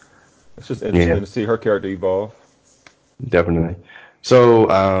Yeah. it's just Yeah. interesting to see her character evolve. Definitely. So,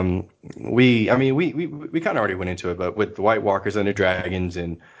 we kind of already went into it, but with the White Walkers and the dragons,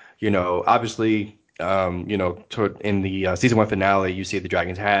 and obviously, in the season 1 finale, you see the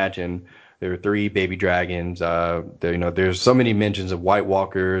dragons hatch, and There were three baby dragons. There's so many mentions of White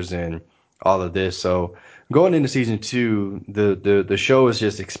Walkers and all of this. So going into season two, the show is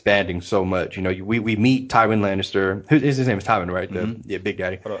just expanding so much. We meet Tywin Lannister. His name is Tywin, right? The Mm-hmm. yeah, big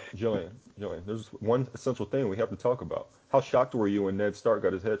daddy. Hold on, Jillian, there's one essential thing we have to talk about. How shocked were you when Ned Stark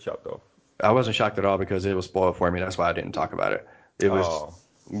got his head chopped off? I wasn't shocked at all because it was spoiled for me. That's why I didn't talk about it. It was Oh,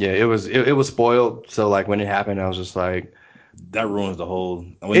 yeah, it was spoiled. So like when it happened, I was just like, That ruins the whole.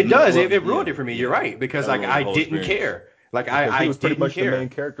 it does. Well, It yeah, ruined it for me. You're yeah. right because That like ruins the I whole didn't experience. care. Like because I he was pretty didn't much the main care.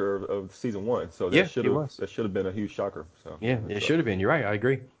 character of season one, so Yeah, he was. that should have been a huge shocker. So Yeah, that it sucks. should have been. You're right. I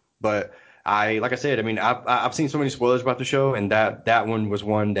agree. But like I said, I mean, I've seen so many spoilers about the show, and that one was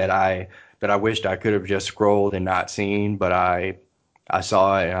one that I wished I could have just scrolled and not seen, but I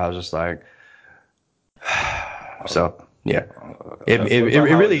saw it and I was just like, Oh, so yeah, it okay. it, What it about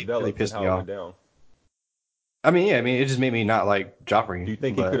how it really developed and pissed me how it off. went down? I mean, yeah, I mean, it just made me not like Do Joffrey, you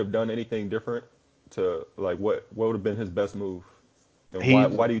think he could but have done anything different to like what would have been his best move? And he,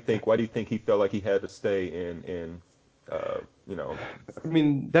 why do you think he felt like he had to stay in you know I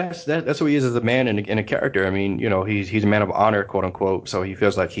mean, that's who he is as a man and a character. I mean, he's a man of honor, quote unquote. So he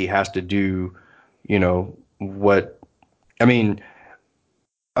feels like he has to do, what. I mean,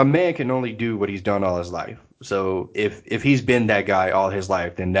 a man can only do what he's done all his life. So if he's been that guy all his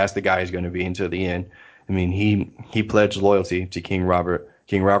life, then that's the guy he's going to be until the end. I mean, he pledged loyalty to King Robert.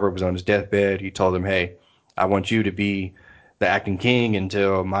 King Robert was on his deathbed. He told him, "Hey, I want you to be the acting king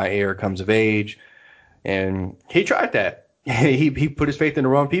until my heir comes of age." And he tried that. He put his faith in the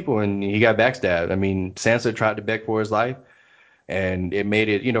wrong people and he got backstabbed. I mean, Sansa tried to beg for his life, and it made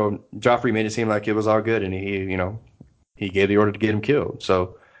it. Joffrey made it seem like it was all good, and he gave the order to get him killed.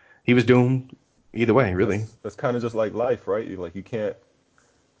 So he was doomed either way, really. that's kind of just like life, right? Like you can't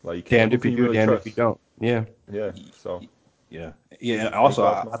Damned who if you can you do, really damned if you trust? don't. Yeah. Yeah. So Yeah, yeah. And any also,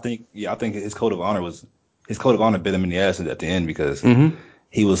 thoughts, I Mo? think, yeah, I think his code of honor bit him in the ass at the end because Mm-hmm.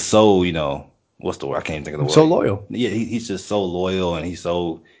 he was so, what's the word? I can't even think of the So word. loyal. Yeah, he's just so loyal and he's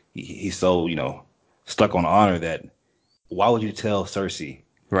so, stuck on honor that why would you tell Cersei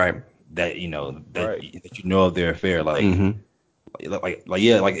Right. that, Right. that you know of their affair? Mm-hmm.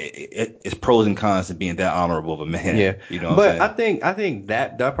 Yeah, like it's pros and cons to being that honorable of a man. Yeah. You know what I'm But I saying? think I think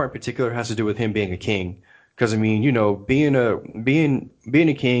that part in particular has to do with him being a king. Because I mean, being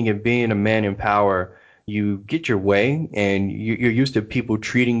a king and being a man in power, you get your way, and you're used to people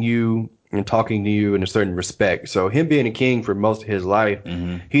treating you and talking to you in a certain respect. So him being a king for most of his life,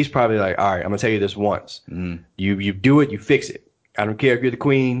 Mm-hmm. he's probably like, all right, I'm gonna tell you this once. Mm-hmm. You do it, you fix it. I don't care if you're the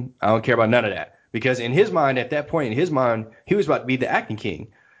queen. I don't care about none of that. Because in his mind, at that point in his mind, he was about to be the acting king.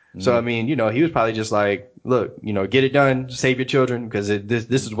 So I Mm-hmm. mean, he was probably just like, look, get it done, save your children, because this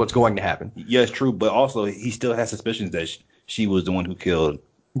is what's going to happen. Yeah, it's true, but also he still has suspicions that she was the one who killed.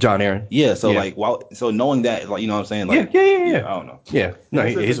 John Aaron. Yeah, so Yeah. like, so knowing that, like, you know what I'm saying, Yeah. like, Yeah. Yeah. yeah, Yeah. I don't know. Yeah. And No,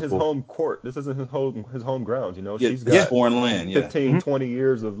 this he's isn't a his fool. home court. This isn't his home grounds. Yeah, She's this is Yeah. got foreign land. Yeah, 15, Hmm. 20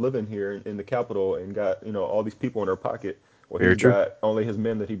 years of living here in the capital and got, all these people in her pocket. Well, Very he's true. got only his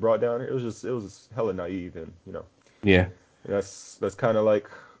men that he brought down here. It was just hella naive. And, Yeah. that's kind of like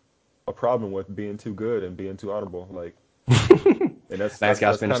a problem with being too good and being too honorable. Like, and Nice guys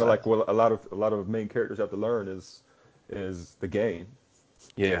that's finish kind of like last. what a lot of main characters have to learn is the game.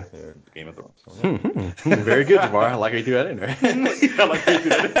 Yeah. And Game of Thrones. so, yeah. Very good, Javar. I like how you threw that in there. I like how you threw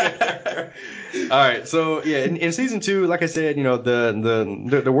that in there. All right, so yeah, in season two, like I said,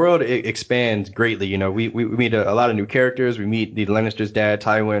 the world expands greatly. We meet a lot of new characters. We meet the Lannister's dad,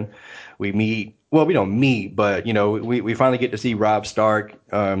 Tywin. We meet, well, we don't meet, but we finally get to see Robb Stark.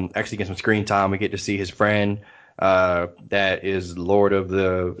 Actually get some screen time. We get to see his friend, that is Lord of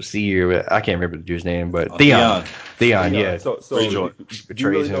the Sea, or I can't remember the dude's name, but Theon. Theon Theon, Theon. yeah, So Greyjoy. do you betrays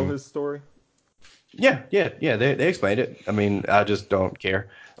really know him. his story? Yeah, yeah, yeah. They explained it. I mean, I just don't care.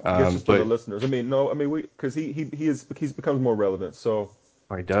 I guess just for the But listeners. I mean, no, I mean we because he's becomes more relevant. So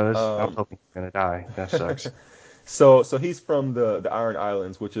oh, he does. I was um hoping he was gonna die. That sucks. so he's from the Iron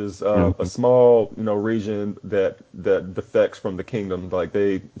Islands, which is a Hmm. small region that defects from the kingdom. Like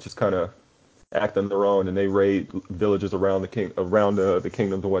they just kind of act on their own and they raid villages around around the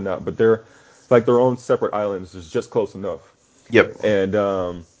kingdoms and whatnot. But they're like their own separate islands is just close enough. Yep. And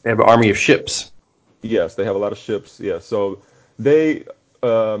They have an army of ships. yes, they have a lot of ships. Yeah, so they,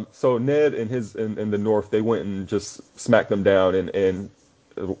 so Ned and in the north, they went and just smacked them down and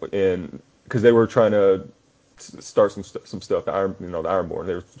because they were trying to start some stuff. The Ironborn,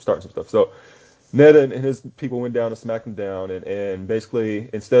 they were starting some stuff. So Ned and his people went down and smacked them down, and basically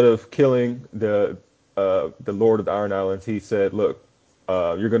instead of killing the Lord of the Iron Islands, he said, "Look,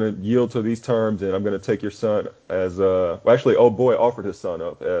 you're going to yield to these terms, and I'm going to take your son as well, actually, old boy offered his son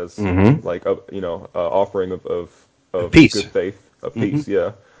up as Mm-hmm. like a offering of Peace. good faith, of Mm-hmm. peace.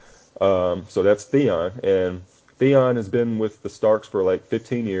 Yeah. So that's Theon, and Theon has been with the Starks for like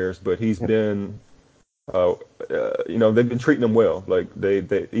 15 years, but he's Yep. been they've been treating him well. Like they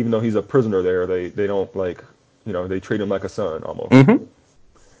even though he's a prisoner there, they don't like they treat him like a son almost. Mm-hmm.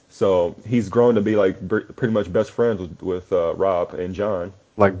 So he's grown to be like pretty much best friends with Rob and John.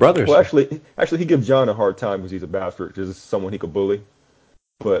 Like Well, brothers. actually, he gives John a hard time because he's a bastard, just someone he could bully.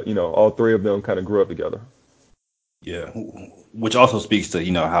 But all three of them kind of grew up together. Yeah, which also speaks to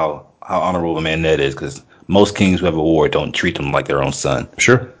how honorable a man Ned is, because most kings who have a war don't treat them like their own son.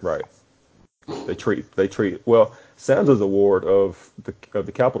 Sure. Right. They treat well. Sansa's a ward of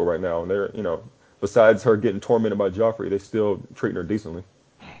the capital right now, and they're besides her getting tormented by Joffrey, they still treating her decently.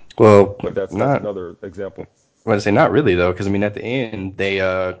 Well, But that's not. another example. I say not really though, because I mean at the end they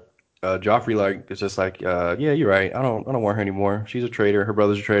Joffrey like it's just like yeah, you're right. I don't want her anymore. She's a traitor. Her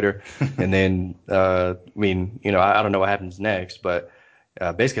brother's a traitor. And then I mean I don't know what happens next, but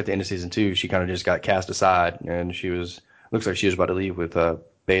basically at the end of season 2 she kind of just got cast aside, and she was looks like she was about to leave with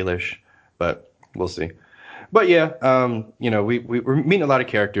Baelish, but we'll see. But yeah, we're meeting a lot of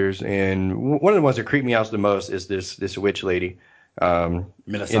characters, and one of the ones that creeped me out the most is this witch lady, in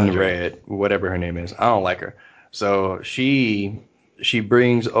Melisandre. red, whatever her name is. I don't like her. So she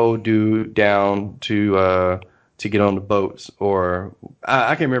brings old dude down to get on the boats, or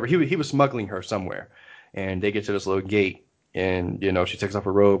I can't remember. He was smuggling her somewhere, and they get to this little gate, and she takes off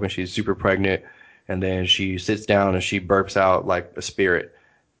her robe, and she's super pregnant, and then she sits down and she burps out like a spirit,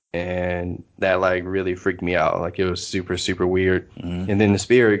 and that like really freaked me out. Like it was super super weird. Mm-hmm. And then the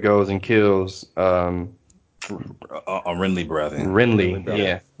spirit goes and kills Renly Baratheon. Renly Renly, Baratheon,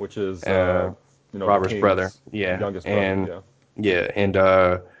 yeah, which is uh, the Robert's brother, king's yeah, youngest brother. and Yeah. yeah,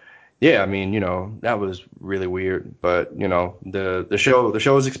 and yeah, I mean, that was really weird. But the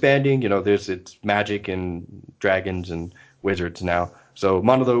show is expanding. There's it's magic and dragons and wizards now. So,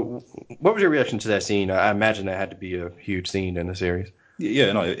 Mondo, what was your reaction to that scene? I imagine that had to be a huge scene in the series.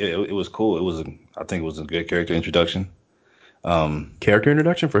 Yeah, no, it was cool. I think it was a good character introduction. Um, Character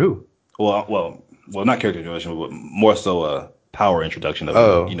introduction for who? not character introduction, but more so a power introduction of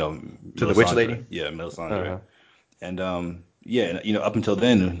Oh, to the witch Melisandre. lady. Yeah, Melisandre. Uh-huh. And yeah, and, up until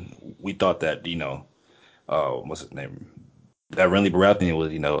then, we thought that what's his name? That Renly Baratheon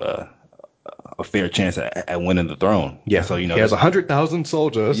was a fair chance at winning the throne. And Yeah, so he has 100,000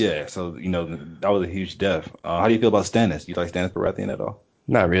 soldiers. yeah, so that was a huge death. How do you feel about Stannis? You like Stannis Baratheon at all?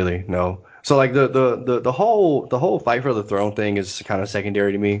 Not really, no. So like the whole fight for the throne thing is kind of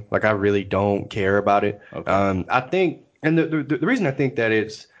secondary to me. Like I really don't care about it. Okay. I think, and the reason I think that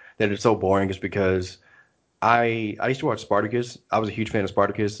it's so boring is because I used to watch Spartacus. I was a huge fan of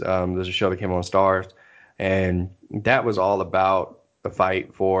Spartacus. There's a show that came on Stars, and that was all about a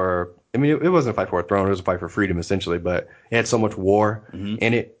fight for. I mean, it wasn't a fight for a throne. It was a fight for freedom, essentially. But it had so much war Hmm.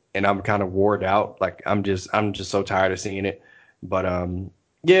 in it, and I'm kind of worn out. Like I'm just so tired of seeing it. But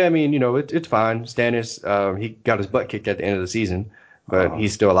yeah, I mean, it's fine. Stannis, he got his butt kicked at the end of the season, but Uh,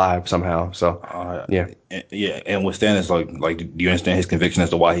 he's still alive somehow. So uh, yeah. yeah, and with Stannis, do you understand his conviction as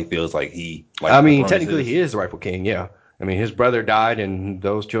to why he feels like I the mean, throne is technically, his? he is the rightful king. Yeah. I mean, his brother died, and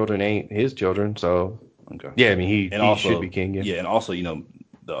those children ain't his children. So, Okay. yeah, I mean, he And he should be also, king. Yeah. yeah, and also,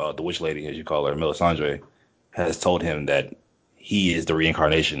 the witch lady, as you call her, Melisandre, has told him that he is the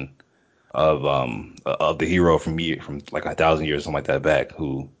reincarnation of the hero from like 1,000 years, something like that back,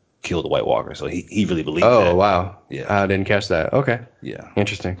 who killed the White Walker. So he really believed Oh, that. wow. Yeah, I didn't catch that. Okay. yeah,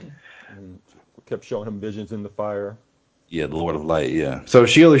 Interesting. And kept showing him visions in the fire. yeah. The Lord of Light. Yeah. So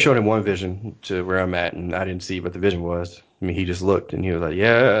she only showed him one vision to where I'm at, and I didn't see what the vision was. I mean, he just looked, and he was like,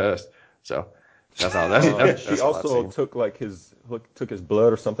 "Yes." So that's all. That's that's, She that's all I've also seen. took like took his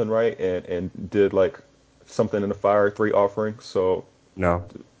blood or something, right? And did like something in the fire, 3 offerings. So No.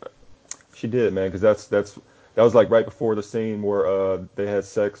 she did, man, because that was like right before the scene where they had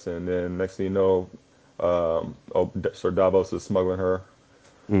sex, and then next thing you know, Sir Davos is smuggling her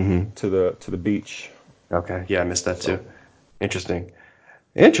Mm-hmm. to the beach. Okay. Yeah, I missed that too. So Interesting.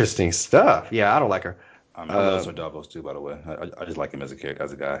 Interesting stuff. Yeah, I don't like her. I love Uh, Sir Davos too, by the way. I just like him as a character,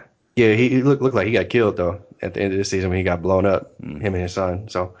 as a guy. Yeah, he looked like he got killed though at the end of the season when he got blown up, Mm. him and his son.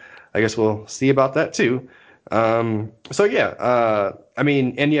 So I guess we'll see about that too. So yeah, I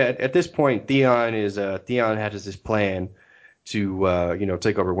mean, and yeah, at this point, Theon has this plan to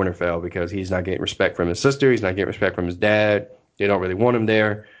take over Winterfell because he's not getting respect from his sister, he's not getting respect from his dad. They don't really want him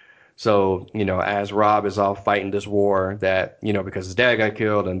there. So, as Rob is off fighting this war that, because his dad got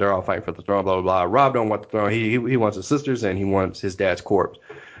killed and they're all fighting for the throne, blah, blah, blah. Rob don't want the throne. He wants his sisters and he wants his dad's corpse.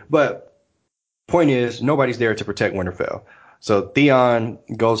 But point is, nobody's there to protect Winterfell. So Theon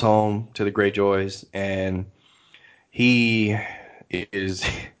goes home to the Greyjoys and he is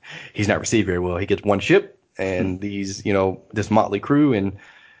he's not received very well. He gets one ship and this motley crew, and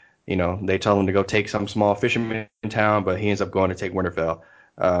they tell him to go take some small fisherman town, but he ends up going to take Winterfell.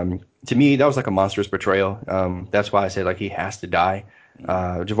 To me, that was like a monstrous betrayal. That's why I said like he has to die.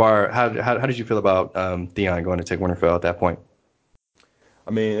 Javar, how did you feel about Theon going to take Winterfell at that point?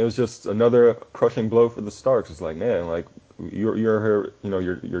 I mean, it was just another crushing blow for the Starks. It's like, man, like you're her,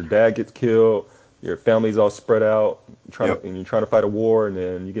 your dad gets killed, your family's all spread out, Yep. and you're trying to fight a war, and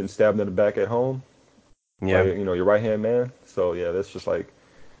then you're getting stabbed in the back at home by Yeah. your right hand man. So yeah, that's just like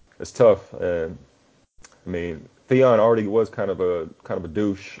it's tough. And I mean, Theon already was kind of a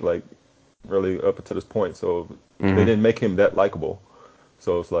douche, like really up until this point. So they Hmm. didn't make him that likable.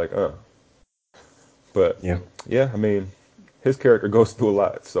 So it's like, but Yeah. yeah, I mean, his character goes through a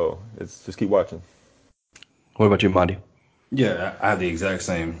lot. So it's just keep watching. What about you, Monty? Yeah, I have the exact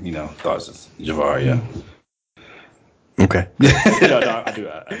same, thoughts as Javar. Yeah. Okay. No, I do.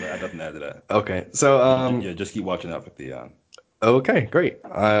 I have nothing to add to that. Okay. So Yeah, just keep watching out for Theon. okay, great.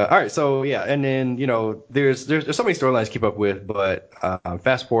 All right, so yeah, and then there's so many storylines to keep up with, but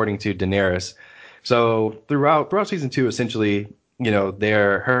fast forwarding to Daenerys. So throughout season two, essentially,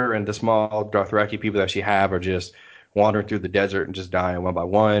 they're her and the small Dothraki people that she have are just wandering through the desert and just dying one by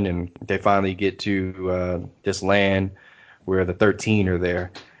one, and they finally get to this land where the 13 are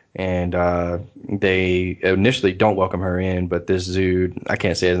there. And they initially don't welcome her in, but this dude, I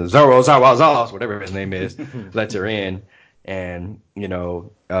can't say it, Zoro, whatever his name is, lets her in, and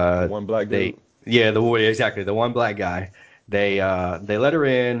The one black dude. they exactly the one black guy. They let her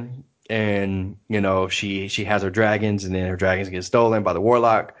in, and she has her dragons, and then her dragons get stolen by the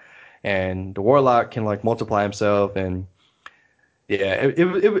warlock, and the warlock can like multiply himself, and yeah,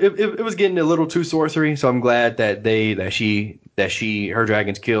 it was getting a little too sorcery. So I'm glad that her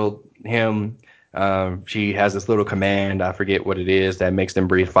dragons killed him. She has this little command, I forget what it is, that makes them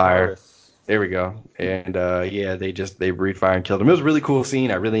breathe fire. Astralis. There we go. And yeah, they breathed fire and killed him. It was a really cool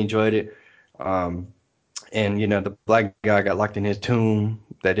scene. I really enjoyed it. Um, and the black guy got locked in his tomb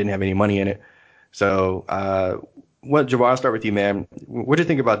that didn't have any money in it. So, what Jawar, I'll start with you, man. What do you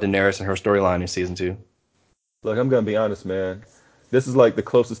think about Daenerys and her storyline in season two? Look, I'm gonna be honest, man. This is like the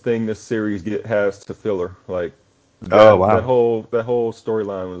closest thing this series has to filler. Like Oh wow. that whole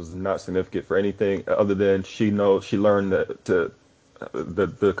storyline was not significant for anything other than she learned that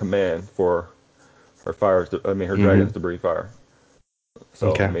the command for her fires. I mean, her dragons Mm-hmm. to breathe fire. So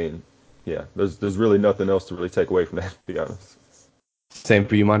I Okay. mean, yeah, there's really nothing else to really take away from that, to be honest. Same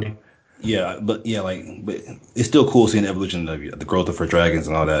for you, Monty. Yeah, but yeah, but it's still cool seeing the evolution of the growth of her dragons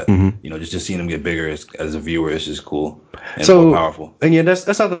and all that. Hmm. Just seeing them get bigger as a viewer is just cool and more So, powerful. and yeah, that's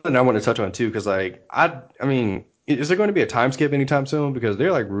something I want to touch on too, because like I mean, is there going to be a time skip anytime soon? Because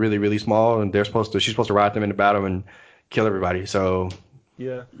they're like really really small, and she's supposed to ride them into battle and kill everybody. So,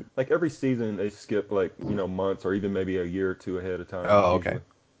 Yeah, like every season they skip like months or even maybe a year or two ahead of time oh okay,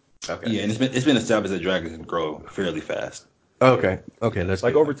 usually. okay, Yeah, and it's been established that dragons can grow fairly fast. okay, that's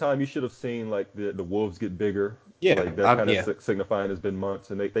Like good over then. time, you should have seen like the wolves get bigger. So Yeah, like that kind of yeah. signifying it's been months,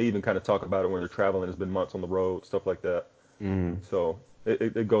 and they even kind of talk about it when they're traveling. It's been months on the road, stuff like that. Mm-hmm. So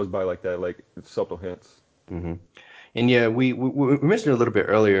it goes by like that, like it's subtle hints. Mm-hmm. And yeah, we mentioned it a little bit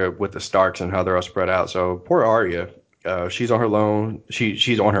earlier with the Starks and how they're all spread out. So poor Arya, she's on her own.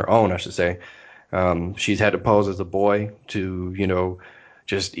 She's on her own, I should say. She's had to pose as a boy to,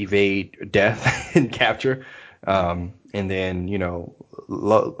 just evade death and capture. And then,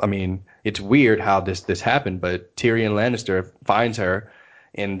 I mean, it's weird how this happened, but Tyrion Lannister finds her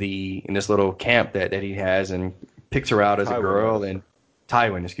in this little camp that he has and picks her out as a Tywin girl. Lannister. And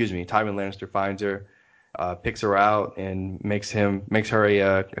Tywin, excuse me, Tywin Lannister finds her, picks her out, and makes her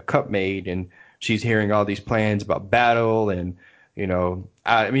a cup maid, and she's hearing all these plans about battle, and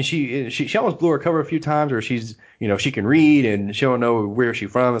I mean, she almost blew her cover a few times, where she can read and she don't know where she's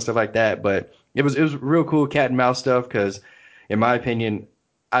from and stuff like that. But it was real cool cat and mouse stuff because, in my opinion,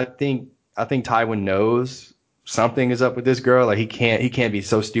 I think Tywin knows something is up with this girl. Like he can't be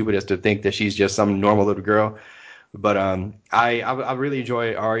so stupid as to think that she's just some normal little girl. But I really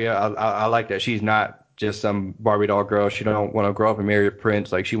enjoy Arya. I like that she's not just some Barbie doll girl. She don't want to grow up and marry a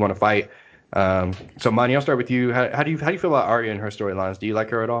prince. Like she want to fight. So Monty, I'll start with you. How do you feel about Arya and her storylines? Do you like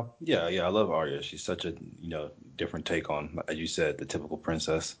her at all? Yeah, yeah, I love Arya. She's such a different take on, as you said, the typical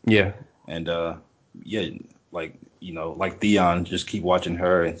princess. Yeah. And yeah, like like Theon, just keep watching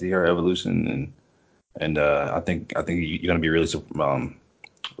her and see her evolution, and I think you're gonna be really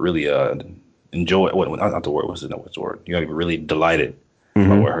really enjoy what not the word what's the word, you're gonna be really delighted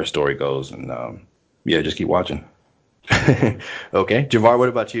by Hmm. where her story goes, and yeah, just keep watching. Okay, Javar, what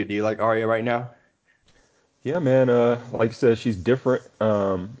about you? Do you like Arya right now? Yeah, man. Like you said, she's different.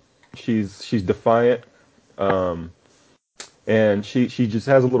 She's defiant. Um, and she just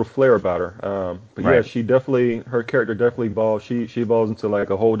has a little flair about her. But yeah, Right. she definitely her character definitely evolves. She evolves into like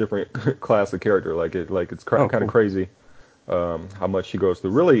a whole different class of character. Like it's Oh, kind of cool. crazy how much she goes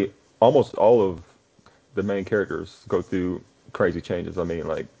through. Really, almost all of the main characters go through crazy changes. I mean,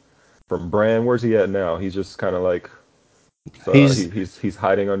 like from Bran, where's he at now? He's just kind of like He's he's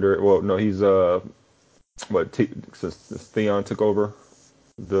hiding under. Well, no, he's what since Theon took over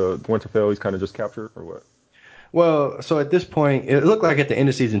the Winterfell, he's kind of just captured or what? Well, so at this point, it looked like at the end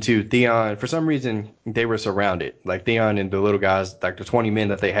of season two, Theon, for some reason, they were surrounded. Like Theon and the little guys, like the 20 men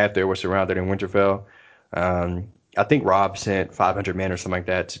that they had there were surrounded in Winterfell. I think Robb sent 500 men or something like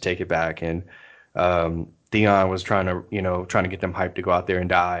that to take it back. And Theon was trying to get them hyped to go out there and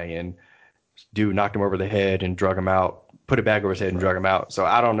die. And dude knocked him over the head and drug him out, put a bag over his head and Right. drug him out. So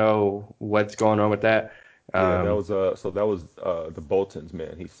I don't know what's going on with that. Yeah, that Um, was that was the Bolton's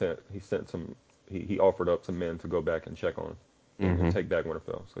man. He sent some he offered up some men to go back and check on and mhm. take back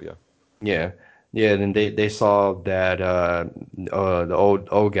Winterfell. So yeah. Yeah, yeah. Then they saw that the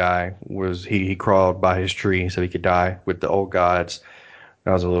old guy was he crawled by his tree so he could die with the old gods.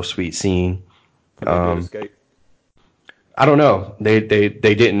 That was a little sweet scene. But they did Um, escape. I don't know. They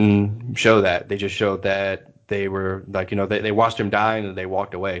didn't show that. They just showed that they were like they watched him die and then they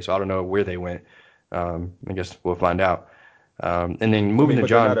walked away. So I don't know where they went. I guess we'll find out. And then I moving mean, to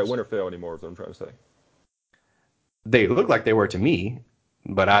but they're not John, at Winterfell anymore, is what I'm trying to say. they look like they were to me,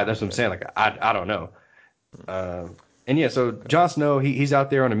 but that's what I'm Okay. saying. Like I don't know. Uh, and yeah, so Okay. Jon Snow, he's out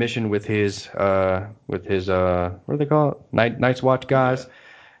there on a mission with his what do they call it? Night's Watch Yeah. guys.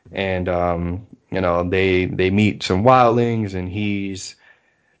 And they meet some wildlings and he's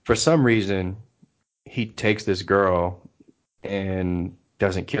for some reason he takes this girl and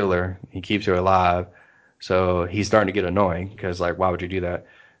doesn't kill her. He keeps her alive. So he's starting to get annoying because like why would you do that?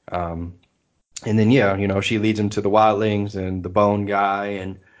 Um, and then yeah, she leads him to the wildlings and the bone guy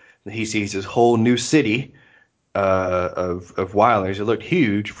and he sees this whole new city of wildlings. It looked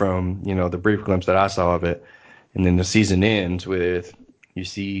huge from the brief glimpse that I saw of it, and then the season ends with you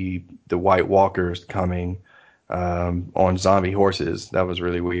see the White Walkers coming on zombie horses. That was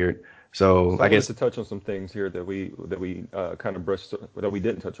really weird. So So I I wanted guess to touch on some things here that we kind of brushed that we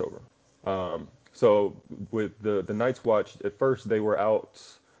didn't touch over. So with the Night's Watch, at first they were out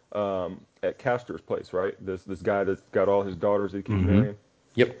at Castor's place, right? This guy that's got all his daughters that he keeps hmm marrying.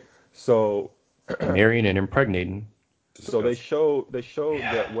 yep, So marrying and impregnating. so Disgusting. they showed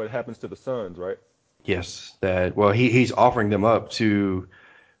Yeah. that what happens to the sons, right? Yes, that well he's offering them up to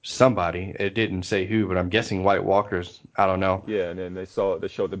somebody. It didn't say who, but I'm guessing White Walkers. I don't know. Yeah, and then they showed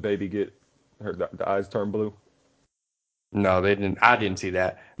the baby get the eyes turn blue. No, they didn't. I didn't see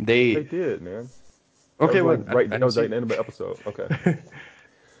that. They They did, man. okay, well I That didn't was see right at the it. end of the episode. Okay.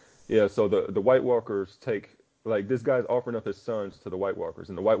 Yeah, so the White Walkers take like this guy's offering up his sons to the White Walkers,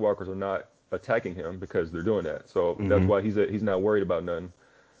 and the White Walkers are not attacking him because they're doing that. So that's hmm why he's not worried about nothing.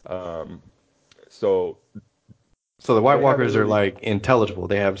 Um, so So the White they haven't Walkers are really. like intelligible.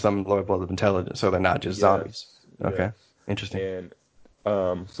 They have some level of intelligence, so they're not just zombies. Yes, Okay, yes, interesting. and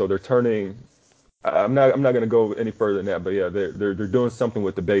so they're turning. I'm not gonna go any further than that, but yeah, they're doing something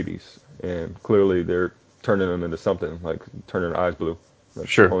with the babies, and clearly they're turning them into something like turning their eyes blue.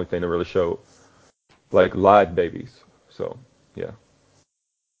 That's the Sure. only thing they really showed, like live babies. So yeah.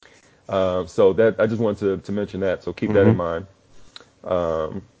 So that I just wanted to mention that. So keep that in hmm mind.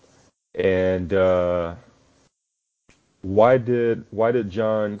 Um, and why did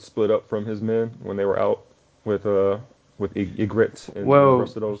John split up from his men when they were out with Ygritte and the Well,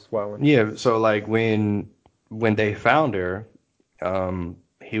 rest of those wildlings? yeah. So like when they found her,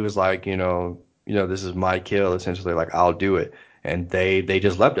 he was like, this is my kill. Essentially, like I'll do it. And they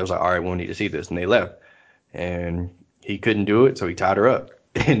just left. It was like, all right, we'll need to see this, and they left. And he couldn't do it, so he tied her up.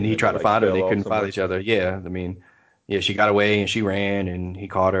 And he And they tried to like find her, and fell they off couldn't find somewhere. each other. Yeah, I mean, yeah, she got away and she ran, and he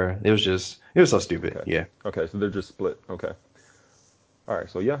caught her. It was so stupid. Okay. Yeah. Okay. So they're just split. Okay. All right.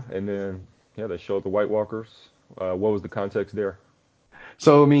 So yeah, and then yeah, they showed the White Walkers. What was the context there?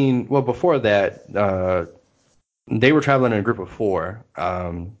 So I mean, well, before that, they were traveling in a group of four.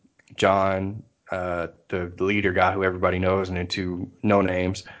 John, the leader guy who everybody knows, and then two no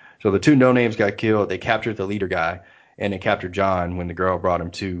names. So the two no names got killed. They captured the leader guy, and they captured John when the girl brought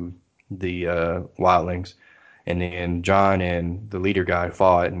him to the wildlings. and then John and the leader guy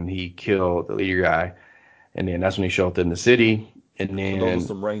fought, and he killed the leader guy, and then that's when he showed up in the city, and So those were then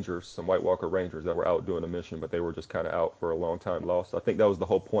some Rangers, some White Walker Rangers that were out doing a mission, but they were just kind of out for a long time, lost. I think that was the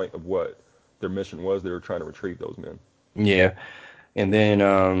whole point of what their mission was. They were trying to retrieve those men. yeah, and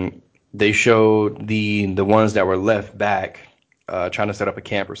then they showed the ones that were left back trying to set up a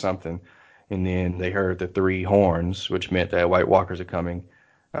camp or something, and then they heard the three horns, which meant that White Walkers are coming.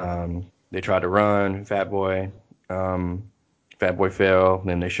 They tried to run, um, Fat Boy fell.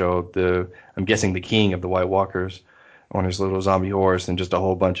 Then they showed I'm guessing the king of the White Walkers on his little zombie horse, and just a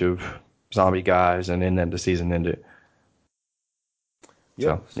whole bunch of zombie guys, and then the season ended.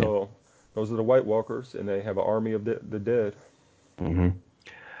 Yeah, So yeah. so those are the White Walkers, and they have an army of the dead. hmm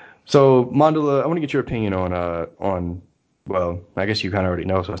So Mandala, I want to get your opinion on well, I guess you kind of already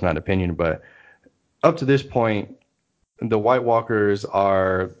know, so it's not an opinion, but up to this point, the White Walkers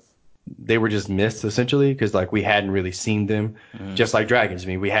they were just myths essentially because like we hadn't really seen them, Hmm. just like dragons. I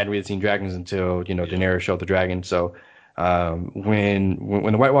mean, we hadn't really seen dragons until Yeah. Daenerys showed the dragon. So when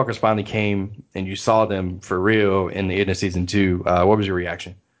the White Walkers finally came and you saw them for real in the end of season two, what was your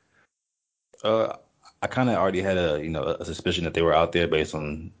reaction? Uh, I kind of already had a suspicion that they were out there based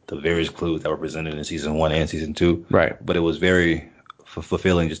on the various clues that were presented in season one and season two, Right. but it was very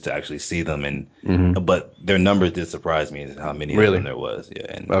fulfilling just to actually see them, and hmm but their numbers did surprise me, how many of them Really? there was. Yeah,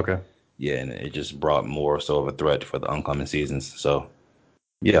 and Okay. yeah, and it just brought more so of a threat for the oncoming seasons. So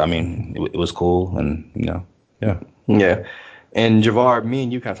yeah, I mean, it was cool, and yeah. Yeah. And Javar, me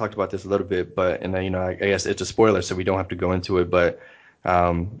and you kind of talked about this a little bit, but and I guess it's a spoiler, so we don't have to go into it. But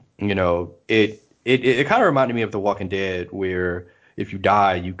it kind of reminded me of The Walking Dead, where if you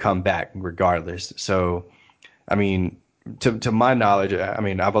die, you come back regardless. So I mean, to my knowledge, I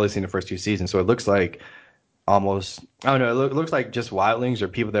mean, I've only seen the first two seasons, so it looks like almost I don't know. It looks like just wildlings or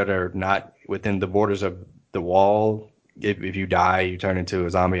people that are not within the borders of the wall. If you die, you turn into a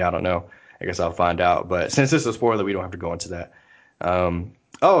zombie. I don't know. I guess I'll find out. But since it's a spoiler, we don't have to go into that.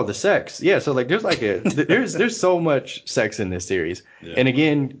 Oh, the sex. Yeah. So like, there's so much sex in this series. Yeah. And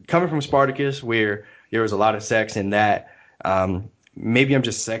again, coming from Spartacus, where there was a lot of sex in that, maybe I'm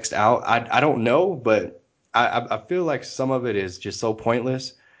just sexed out. I don't know, but I feel like some of it is just so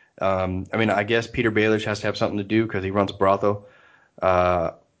pointless. I mean, I guess Peter Baelish has to have something to do because he runs a brothel.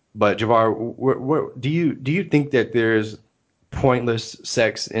 Uh, but Javar, do you think that there's pointless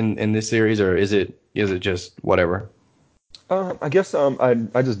sex in this series, or is it just whatever? I guess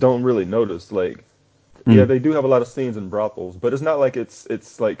I just don't really notice. Like, yeah, Mm, they do have a lot of scenes in brothels, but it's not like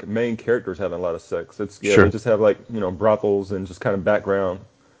it's like main characters having a lot of sex. It's yeah, they sure. just have like brothels and just kind of background.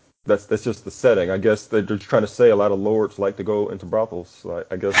 That's just the setting. I guess they're just trying to say a lot of lords like to go into brothels. So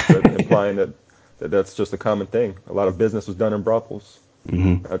I guess that implying that's just a common thing. A lot of business was done in brothels.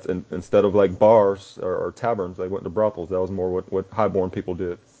 hmm Instead of like bars or taverns, they went to brothels. That was more what highborn people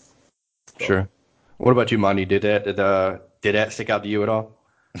did. So Sure. What about you, Monty? Did that stick out to you at all?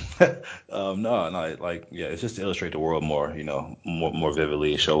 No, no, like yeah, it's just to illustrate the world more, more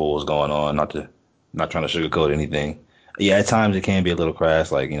vividly, show what was going on, not trying to sugarcoat anything. Yeah, at times it can be a little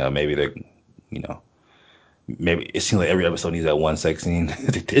crass, like maybe you know, maybe it seems like every episode needs that one sex scene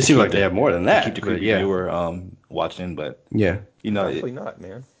It to seems keep like they have more than to keep that, the but creepy yeah, viewer watching, but yeah, you know, actually not,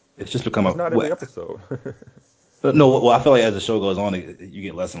 man. it's just become a It's not every episode. no. Well, I feel like as the show goes on, you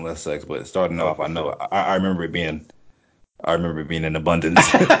get less and less sex, but starting Oh, off, for I know sure. I remember it being in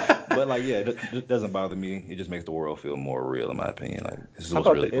abundance. But like, yeah, it doesn't bother me. It just makes the world feel more real, in my opinion. Like, this is How what's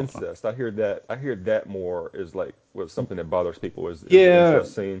about really the going on. incest? I hear that more is like was something that bothers people is the yeah,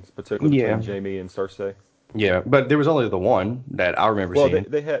 incest scenes, particularly between yeah, Jamie and Cersei. yeah. But there was only the one that I remember Well, they, seeing.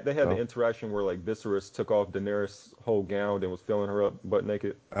 they had the So, interaction where like Viserys took off Daenerys' whole gown and was filling her up butt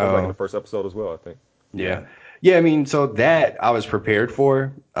naked. That was like in the oh, first episode as well, I think. yeah, Yeah. yeah. I mean, so that I was prepared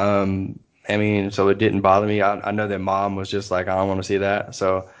for. I mean, so it didn't bother me. I know that mom was just like, I don't want to see that.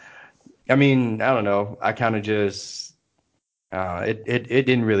 So, I mean, I don't know. I kind of just it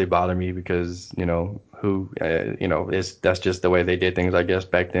didn't really bother me because it's that's just the way they did things, I guess,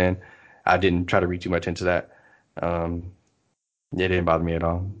 back then. I didn't try to read too much into that. Um, it didn't bother me at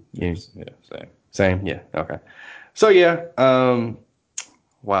all. Yeah, Yes. Yeah. Same. same, yeah, okay. So yeah,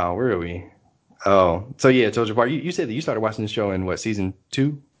 wow, where are we? Oh, so yeah, so Jabbar, you said that you started watching the show in what, season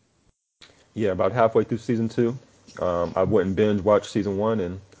two? Yeah, about halfway through season two, I went and binge watched season one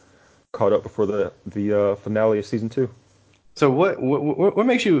and caught up before the finale of season two. So what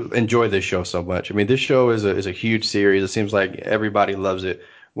makes you enjoy this show so much? I mean, this show is a huge series. It seems like everybody loves it.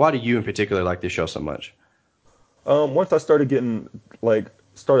 Why do you in particular like this show so much? Once I started getting like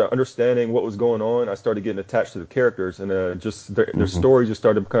started understanding what was going on, I started getting attached to the characters, and just their hmm story just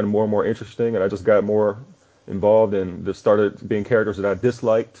started becoming more and more interesting, and I just got more. involved, and there started being characters that I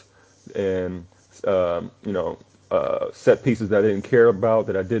disliked, and you know, set pieces that I didn't care about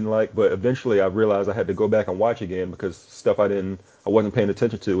that I didn't like. But eventually, I realized I had to go back and watch again because stuff I wasn't paying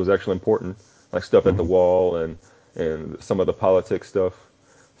attention to was actually important, like stuff at the wall and some of the politics stuff.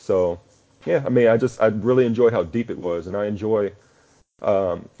 So, yeah, I mean, I really enjoyed how deep it was, and I enjoy.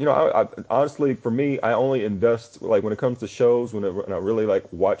 I honestly, for me, I only invest like when it comes to shows, when I really like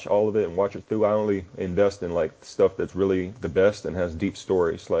watch all of it and watch it through. I only invest in like stuff that's really the best and has deep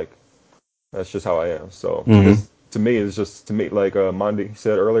stories. Like that's just how I am. So Hmm. this to me is just to me like Mondi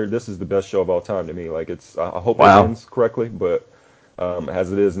said earlier, this is the best show of all time to me. Like I hope it Wow. ends correctly, but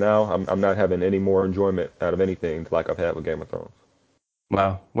as it is now, I'm not having any more enjoyment out of anything like I've had with Game of Thrones.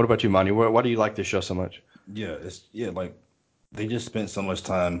 Wow. What about you, Monty? Why do you like this show so much? Yeah, it's yeah, like they just spent so much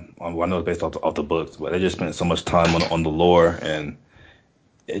time on. Well, I know it's based off the books, but they just spent so much time on the lore, and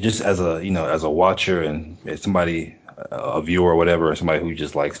it just as a as a watcher and as somebody a viewer or whatever, somebody who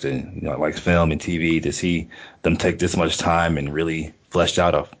just likes to likes film and TV, to see them take this much time and really flesh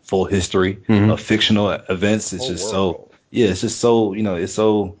out a full history Hmm. of fictional events. It's Whole just so world. yeah, it's just so it's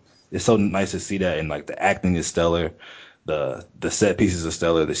so nice to see that, and like the acting is stellar. The set pieces are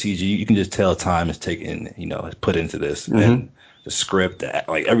stellar. The CG, you can just tell time is taken, put into this, Hmm. and the script,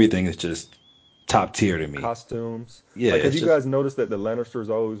 like everything is just top tier to me. Costumes. Yeah, Like, have it's you just guys noticed that the Lannisters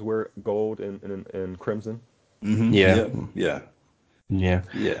always wear gold and crimson? Yeah. yeah, yeah, Yeah.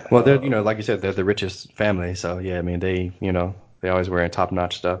 yeah. Well, they're, like you said, they're the richest family. So, yeah, I mean, they always wearing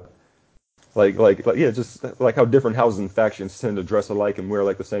top-notch stuff. Yeah, just like how different houses and factions tend to dress alike and wear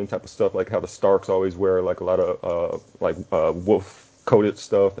like the same type of stuff. Like how the Starks always wear like a lot of wolf coated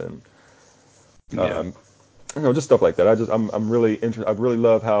stuff and Yeah. just stuff like that. I'm really interested. I really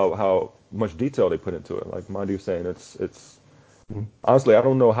love how much detail they put into it. Like Mandy was saying, it's Mhm. honestly I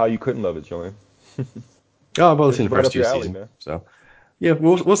don't know how you couldn't love it, Julian. Oh, I've only seen It's the right first up two your alley, seasons. man. So, yeah,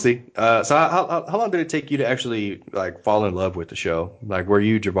 we'll see. So how long did it take you to actually like fall in love with the show? Like, were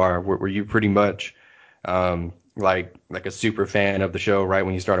you, Jabbar, were you pretty much like a super fan of the show right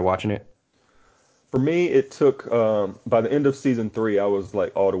when you started watching it? For me, it took by the end of season three, I was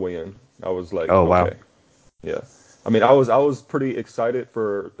like all the way in. I was like, Oh, wow. okay, yeah. I mean, I was pretty excited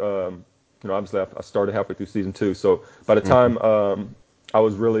for obviously I started halfway through season two, so by the Hmm. time I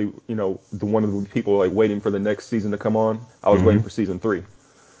was really the one of the people like waiting for the next season to come on, I was waiting Hmm. for season three,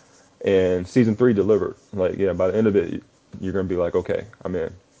 and season three delivered. Like yeah, by the end of it, you're gonna be like, okay, I'm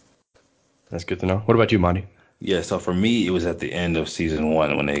in. That's good to know. What about you, Monty? Yeah, so for me, it was at the end of season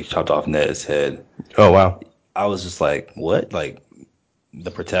one when they chopped off Ned's head. Oh, wow. I was just like, what? Like the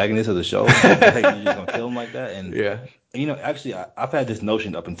protagonist of the show? Like you're just gonna kill him like that? And Yeah. actually, I've had this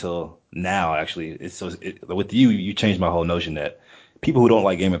notion up until now. Actually, with you, you changed my whole notion that people who don't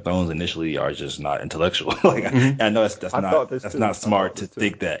like Game of Thrones initially are just not intellectual. Like Hmm. I know that's I not thought this that's too. not I thought smart to this too.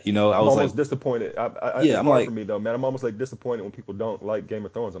 think that. I I'm was like, almost disappointed. yeah, It's I'm hard for like, me though, man. I'm almost like disappointed when people don't like Game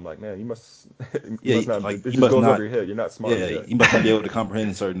of Thrones. I'm like, man, you must, you yeah, must not. like It you just must goes over not. your head. You're not smart Yeah, yet. you must not be able to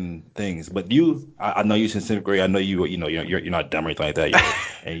comprehend certain things. But I know you since 7th grade. I know you're not dumb or anything like that.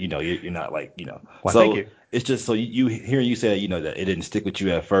 And you're not like. Well, thank So you. it's just so hearing you say that it didn't stick with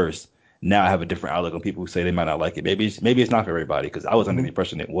you at first. Now I have a different outlook on people who say they might not like it. Maybe it's not for everybody because I was under the Hmm.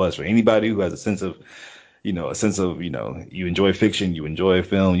 impression it was for anybody who has a sense of you enjoy fiction, you enjoy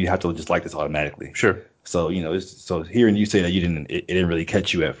film, you have to just like this automatically. Sure. So so hearing you say that it didn't really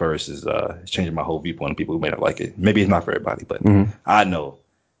catch you at first is it's changing my whole viewpoint on people who may not like it. Maybe it's not for everybody, but Hmm. I know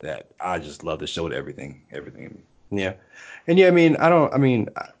that I just love the show with everything. Yeah. And yeah, I mean, I don't. I mean,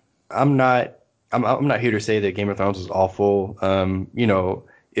 I'm not. I'm not here to say that Game of Thrones was awful.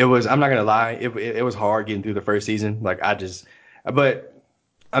 It was. I'm not gonna lie. It was hard getting through the first season. Like I just. But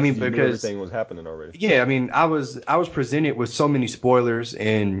I mean, Because you knew because everything was happening already. yeah, I mean, I was presented with so many spoilers,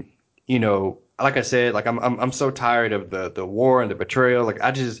 and like I said, like I'm so tired of the war and the betrayal. Like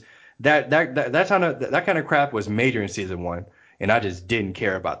I just that kind of crap was major in season one, and I just didn't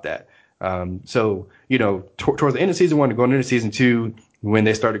care about that. So towards the end of season one and going into season two, when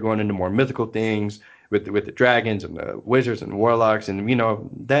they started going into more mythical things with the dragons and the wizards and warlocks, and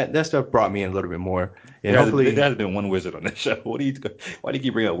that stuff brought me in a little bit more, and There hopefully. has been one wizard on that show. Why do you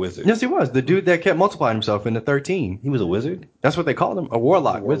keep bringing up wizards? Yes, he was the dude that kept multiplying himself in the 13. He was a wizard, That's what they called him, a The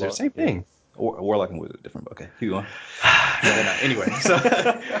warlock, wizard, warlock, same yeah. thing. or a warlock and wizard, different. Okay, keep going. No, they're not. Anyway,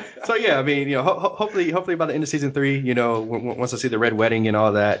 so yeah, I mean, hopefully by the end of season three, once I see the red wedding and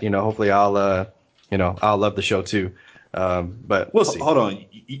all that, hopefully I'll love the show too. But we'll see. Hold on,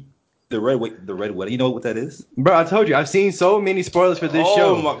 the red wedding. You know what that is? Bro, I told you, I've seen so many spoilers for this Oh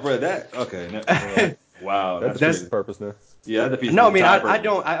show. my bro, that okay. All right. Wow, That that's defeats That's the crazy. purpose then. Yeah, that defeats no, I the mean, entire I purpose.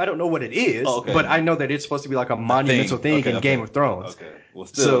 don't I don't know what it is, Oh, but okay. I know that it's supposed to be like a A monumental thing. thing Okay, in Game okay. of Thrones. Okay. Well,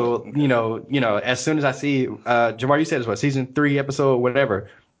 still, So okay. as soon as I see Jamar, you said it's what season 3 episode whatever.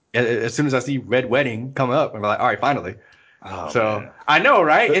 As soon as I see Red Wedding come up, I'm like, all right, finally. Oh So man. I know,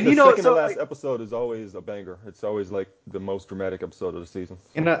 right? And The second to so last like, episode is always a banger. It's always like the most dramatic episode of the season.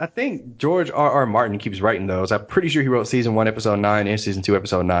 and So I think George R. Martin keeps writing those. I'm pretty sure he wrote season 1 episode 9 and season 2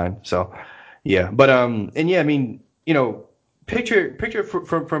 episode 9. So yeah, but and yeah, I mean, picture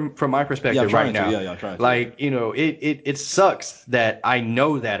from my Yeah, I'm perspective right trying to. now. Yeah, I'm trying to. Yeah. Like, it sucks that I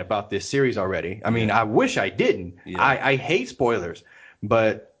know that about this series already. I mean, Yeah. I wish I didn't. Yeah. I hate spoilers,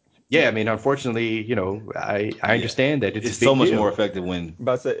 but yeah, I mean, unfortunately, I Yeah. understand that it's a It's so big much more deal. effective when,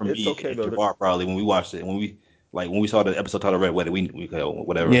 but I say for it's me okay and though. Jabbar, probably when we watched it, when we saw the episode titled Red Wedding, we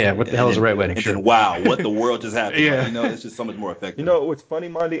whatever, Yeah, what the hell is a red wedding? and Sure. then wow, what the world just happened? Like, Yeah. it's just so much more You effective. know what's funny,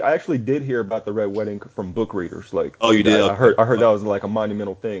 Monty? I actually did hear about the Red Wedding from book readers. Like Oh, you did? Okay. I heard that was like a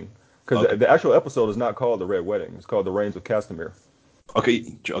monumental thing because Okay. the actual episode is not called the Red Wedding. It's called the Reigns of Castamere. Okay.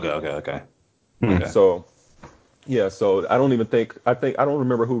 Okay. Okay. Okay. Hmm. Okay. So yeah, so I don't even think I don't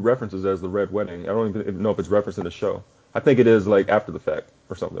remember who references it as the Red Wedding. I don't even know if it's referenced in the show. I think it is like after the fact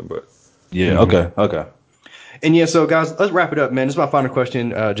or something. But Yeah. Hmm. Okay. Okay. And yeah, so guys, let's wrap it up, man. This is my final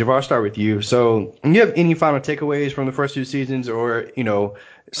question. Javar, I'll start with you. So, do you have any final takeaways from the first 2 seasons, or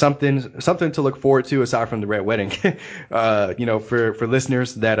something to look forward to aside from the Red Wedding? For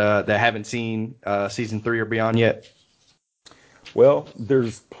listeners that haven't seen season 3 or beyond yet. well,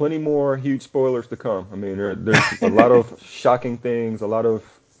 there's plenty more huge spoilers to come. I mean, there's a lot of shocking things, a lot of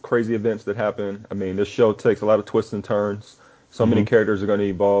crazy events that happen. I mean, this show takes a lot of twists and turns. So many Hmm. characters are going to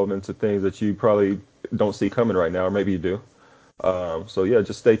evolve into things that you probably don't see coming right now, or maybe you do. So yeah,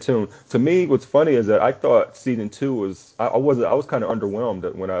 just stay tuned. To me, what's funny is that I thought season two was I was kind of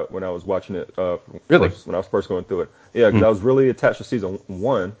underwhelmed when I was watching it Really? first when I was first going through it. Yeah, because Hmm. I was really attached to season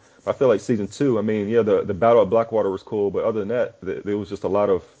one. I feel like season two. I mean, yeah, the battle at Blackwater was cool, but other than that, there was just a lot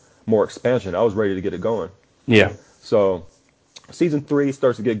of more expansion. I was ready to get it going. Yeah. So season three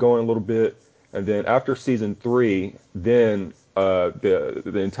starts to get going a little bit, and then after season three, then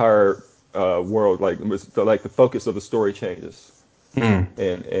the entire world like the focus of the story changes, Hmm.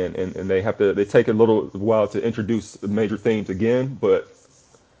 and they take a little while to introduce major themes again, but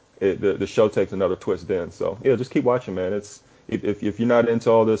the show takes another twist then. So yeah, just keep watching, man. It's if you're not into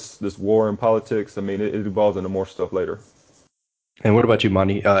all this war and politics, I mean, it evolves into more stuff later. And what about you,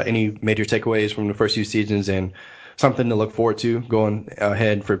 Monty? Any major takeaways from the first 2 seasons and something to look forward to going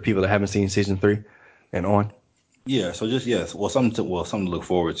ahead for people that haven't seen season 3 and on? Yeah. So just yes. Something to look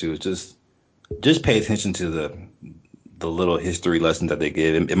forward to. Just pay attention to the little history lessons that they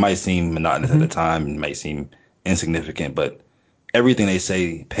give. It might seem monotonous at the Hmm. time. It might seem insignificant, but everything they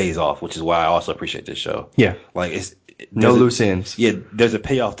say pays off, which is why I also appreciate this show. Yeah. Like No there's a loose ends. yeah, there's a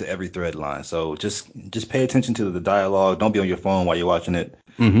payoff to every thread line. So just pay attention to the dialogue. Don't be on your phone while you're watching it.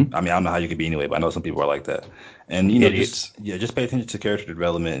 Hmm. I mean, I don't know how you could be anyway, but I know some people are like that. And Idiots. just pay attention to character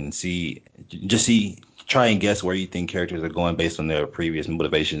development and try and guess where you think characters are going based on their previous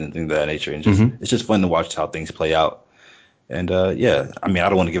motivations and things of that nature. And just Hmm. it's just fun to watch how things play out. And yeah, I mean, I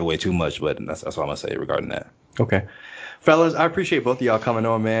don't want to give away too much, but that's what I'm gonna say regarding that. Okay. Fellas, I appreciate both of y'all coming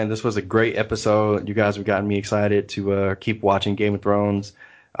on, man. This was a great episode. You guys have gotten me excited to keep watching Game of Thrones.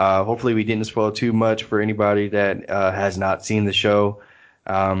 Hopefully, we didn't spoil too much for anybody that has not seen the show.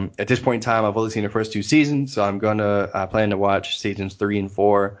 At this point in time, I've only seen the first 2 seasons, so I'm gonna plan to watch seasons 3 and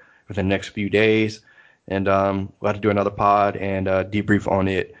 4 within the next few days, and we'll have to do another pod and debrief on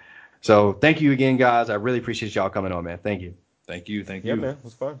it. So, thank you again, guys. I really appreciate y'all coming on, man. Thank you. Thank you, thank Yeah, you. man, it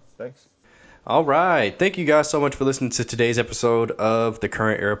was fun. Thanks. All right. Thank you guys so much for listening to today's episode of the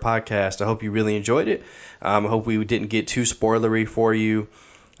Current Era Podcast. I hope you really enjoyed it. I hope we didn't get too spoilery for you.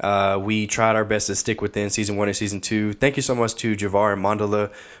 We tried our best to stick within season 1 and season 2. Thank you so much to Javar and Mandala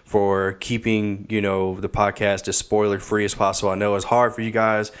for keeping, the podcast as spoiler free as possible. I know it's hard for you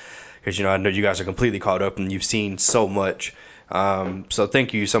guys because, I know you guys are completely caught up and you've seen so much. So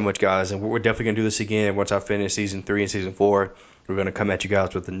thank you so much, guys. And we're definitely going to do this again once I finish season 3 and season 4. We're going to come at you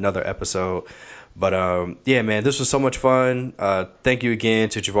guys with another episode. But yeah, man, this was so much fun. Thank you again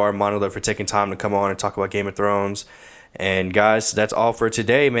to Javar and Monolith for taking time to come on and talk about Game of Thrones. And guys, that's all for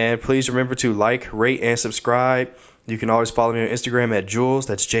today, man. Please remember to like, rate, and subscribe. You can always follow me on Instagram at Jules.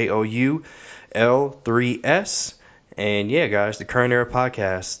 That's JOUL3S. And yeah, guys, the Current Era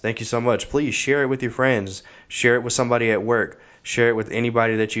Podcast. Thank you so much. Please share it with your friends. Share it with somebody at work. Share it with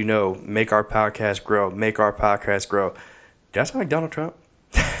anybody that you know. Make our podcast grow. Make our podcast grow. Did I sound like Donald Trump?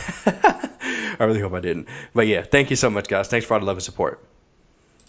 I really hope I didn't. But yeah, thank you so much, guys. Thanks for all the love and support.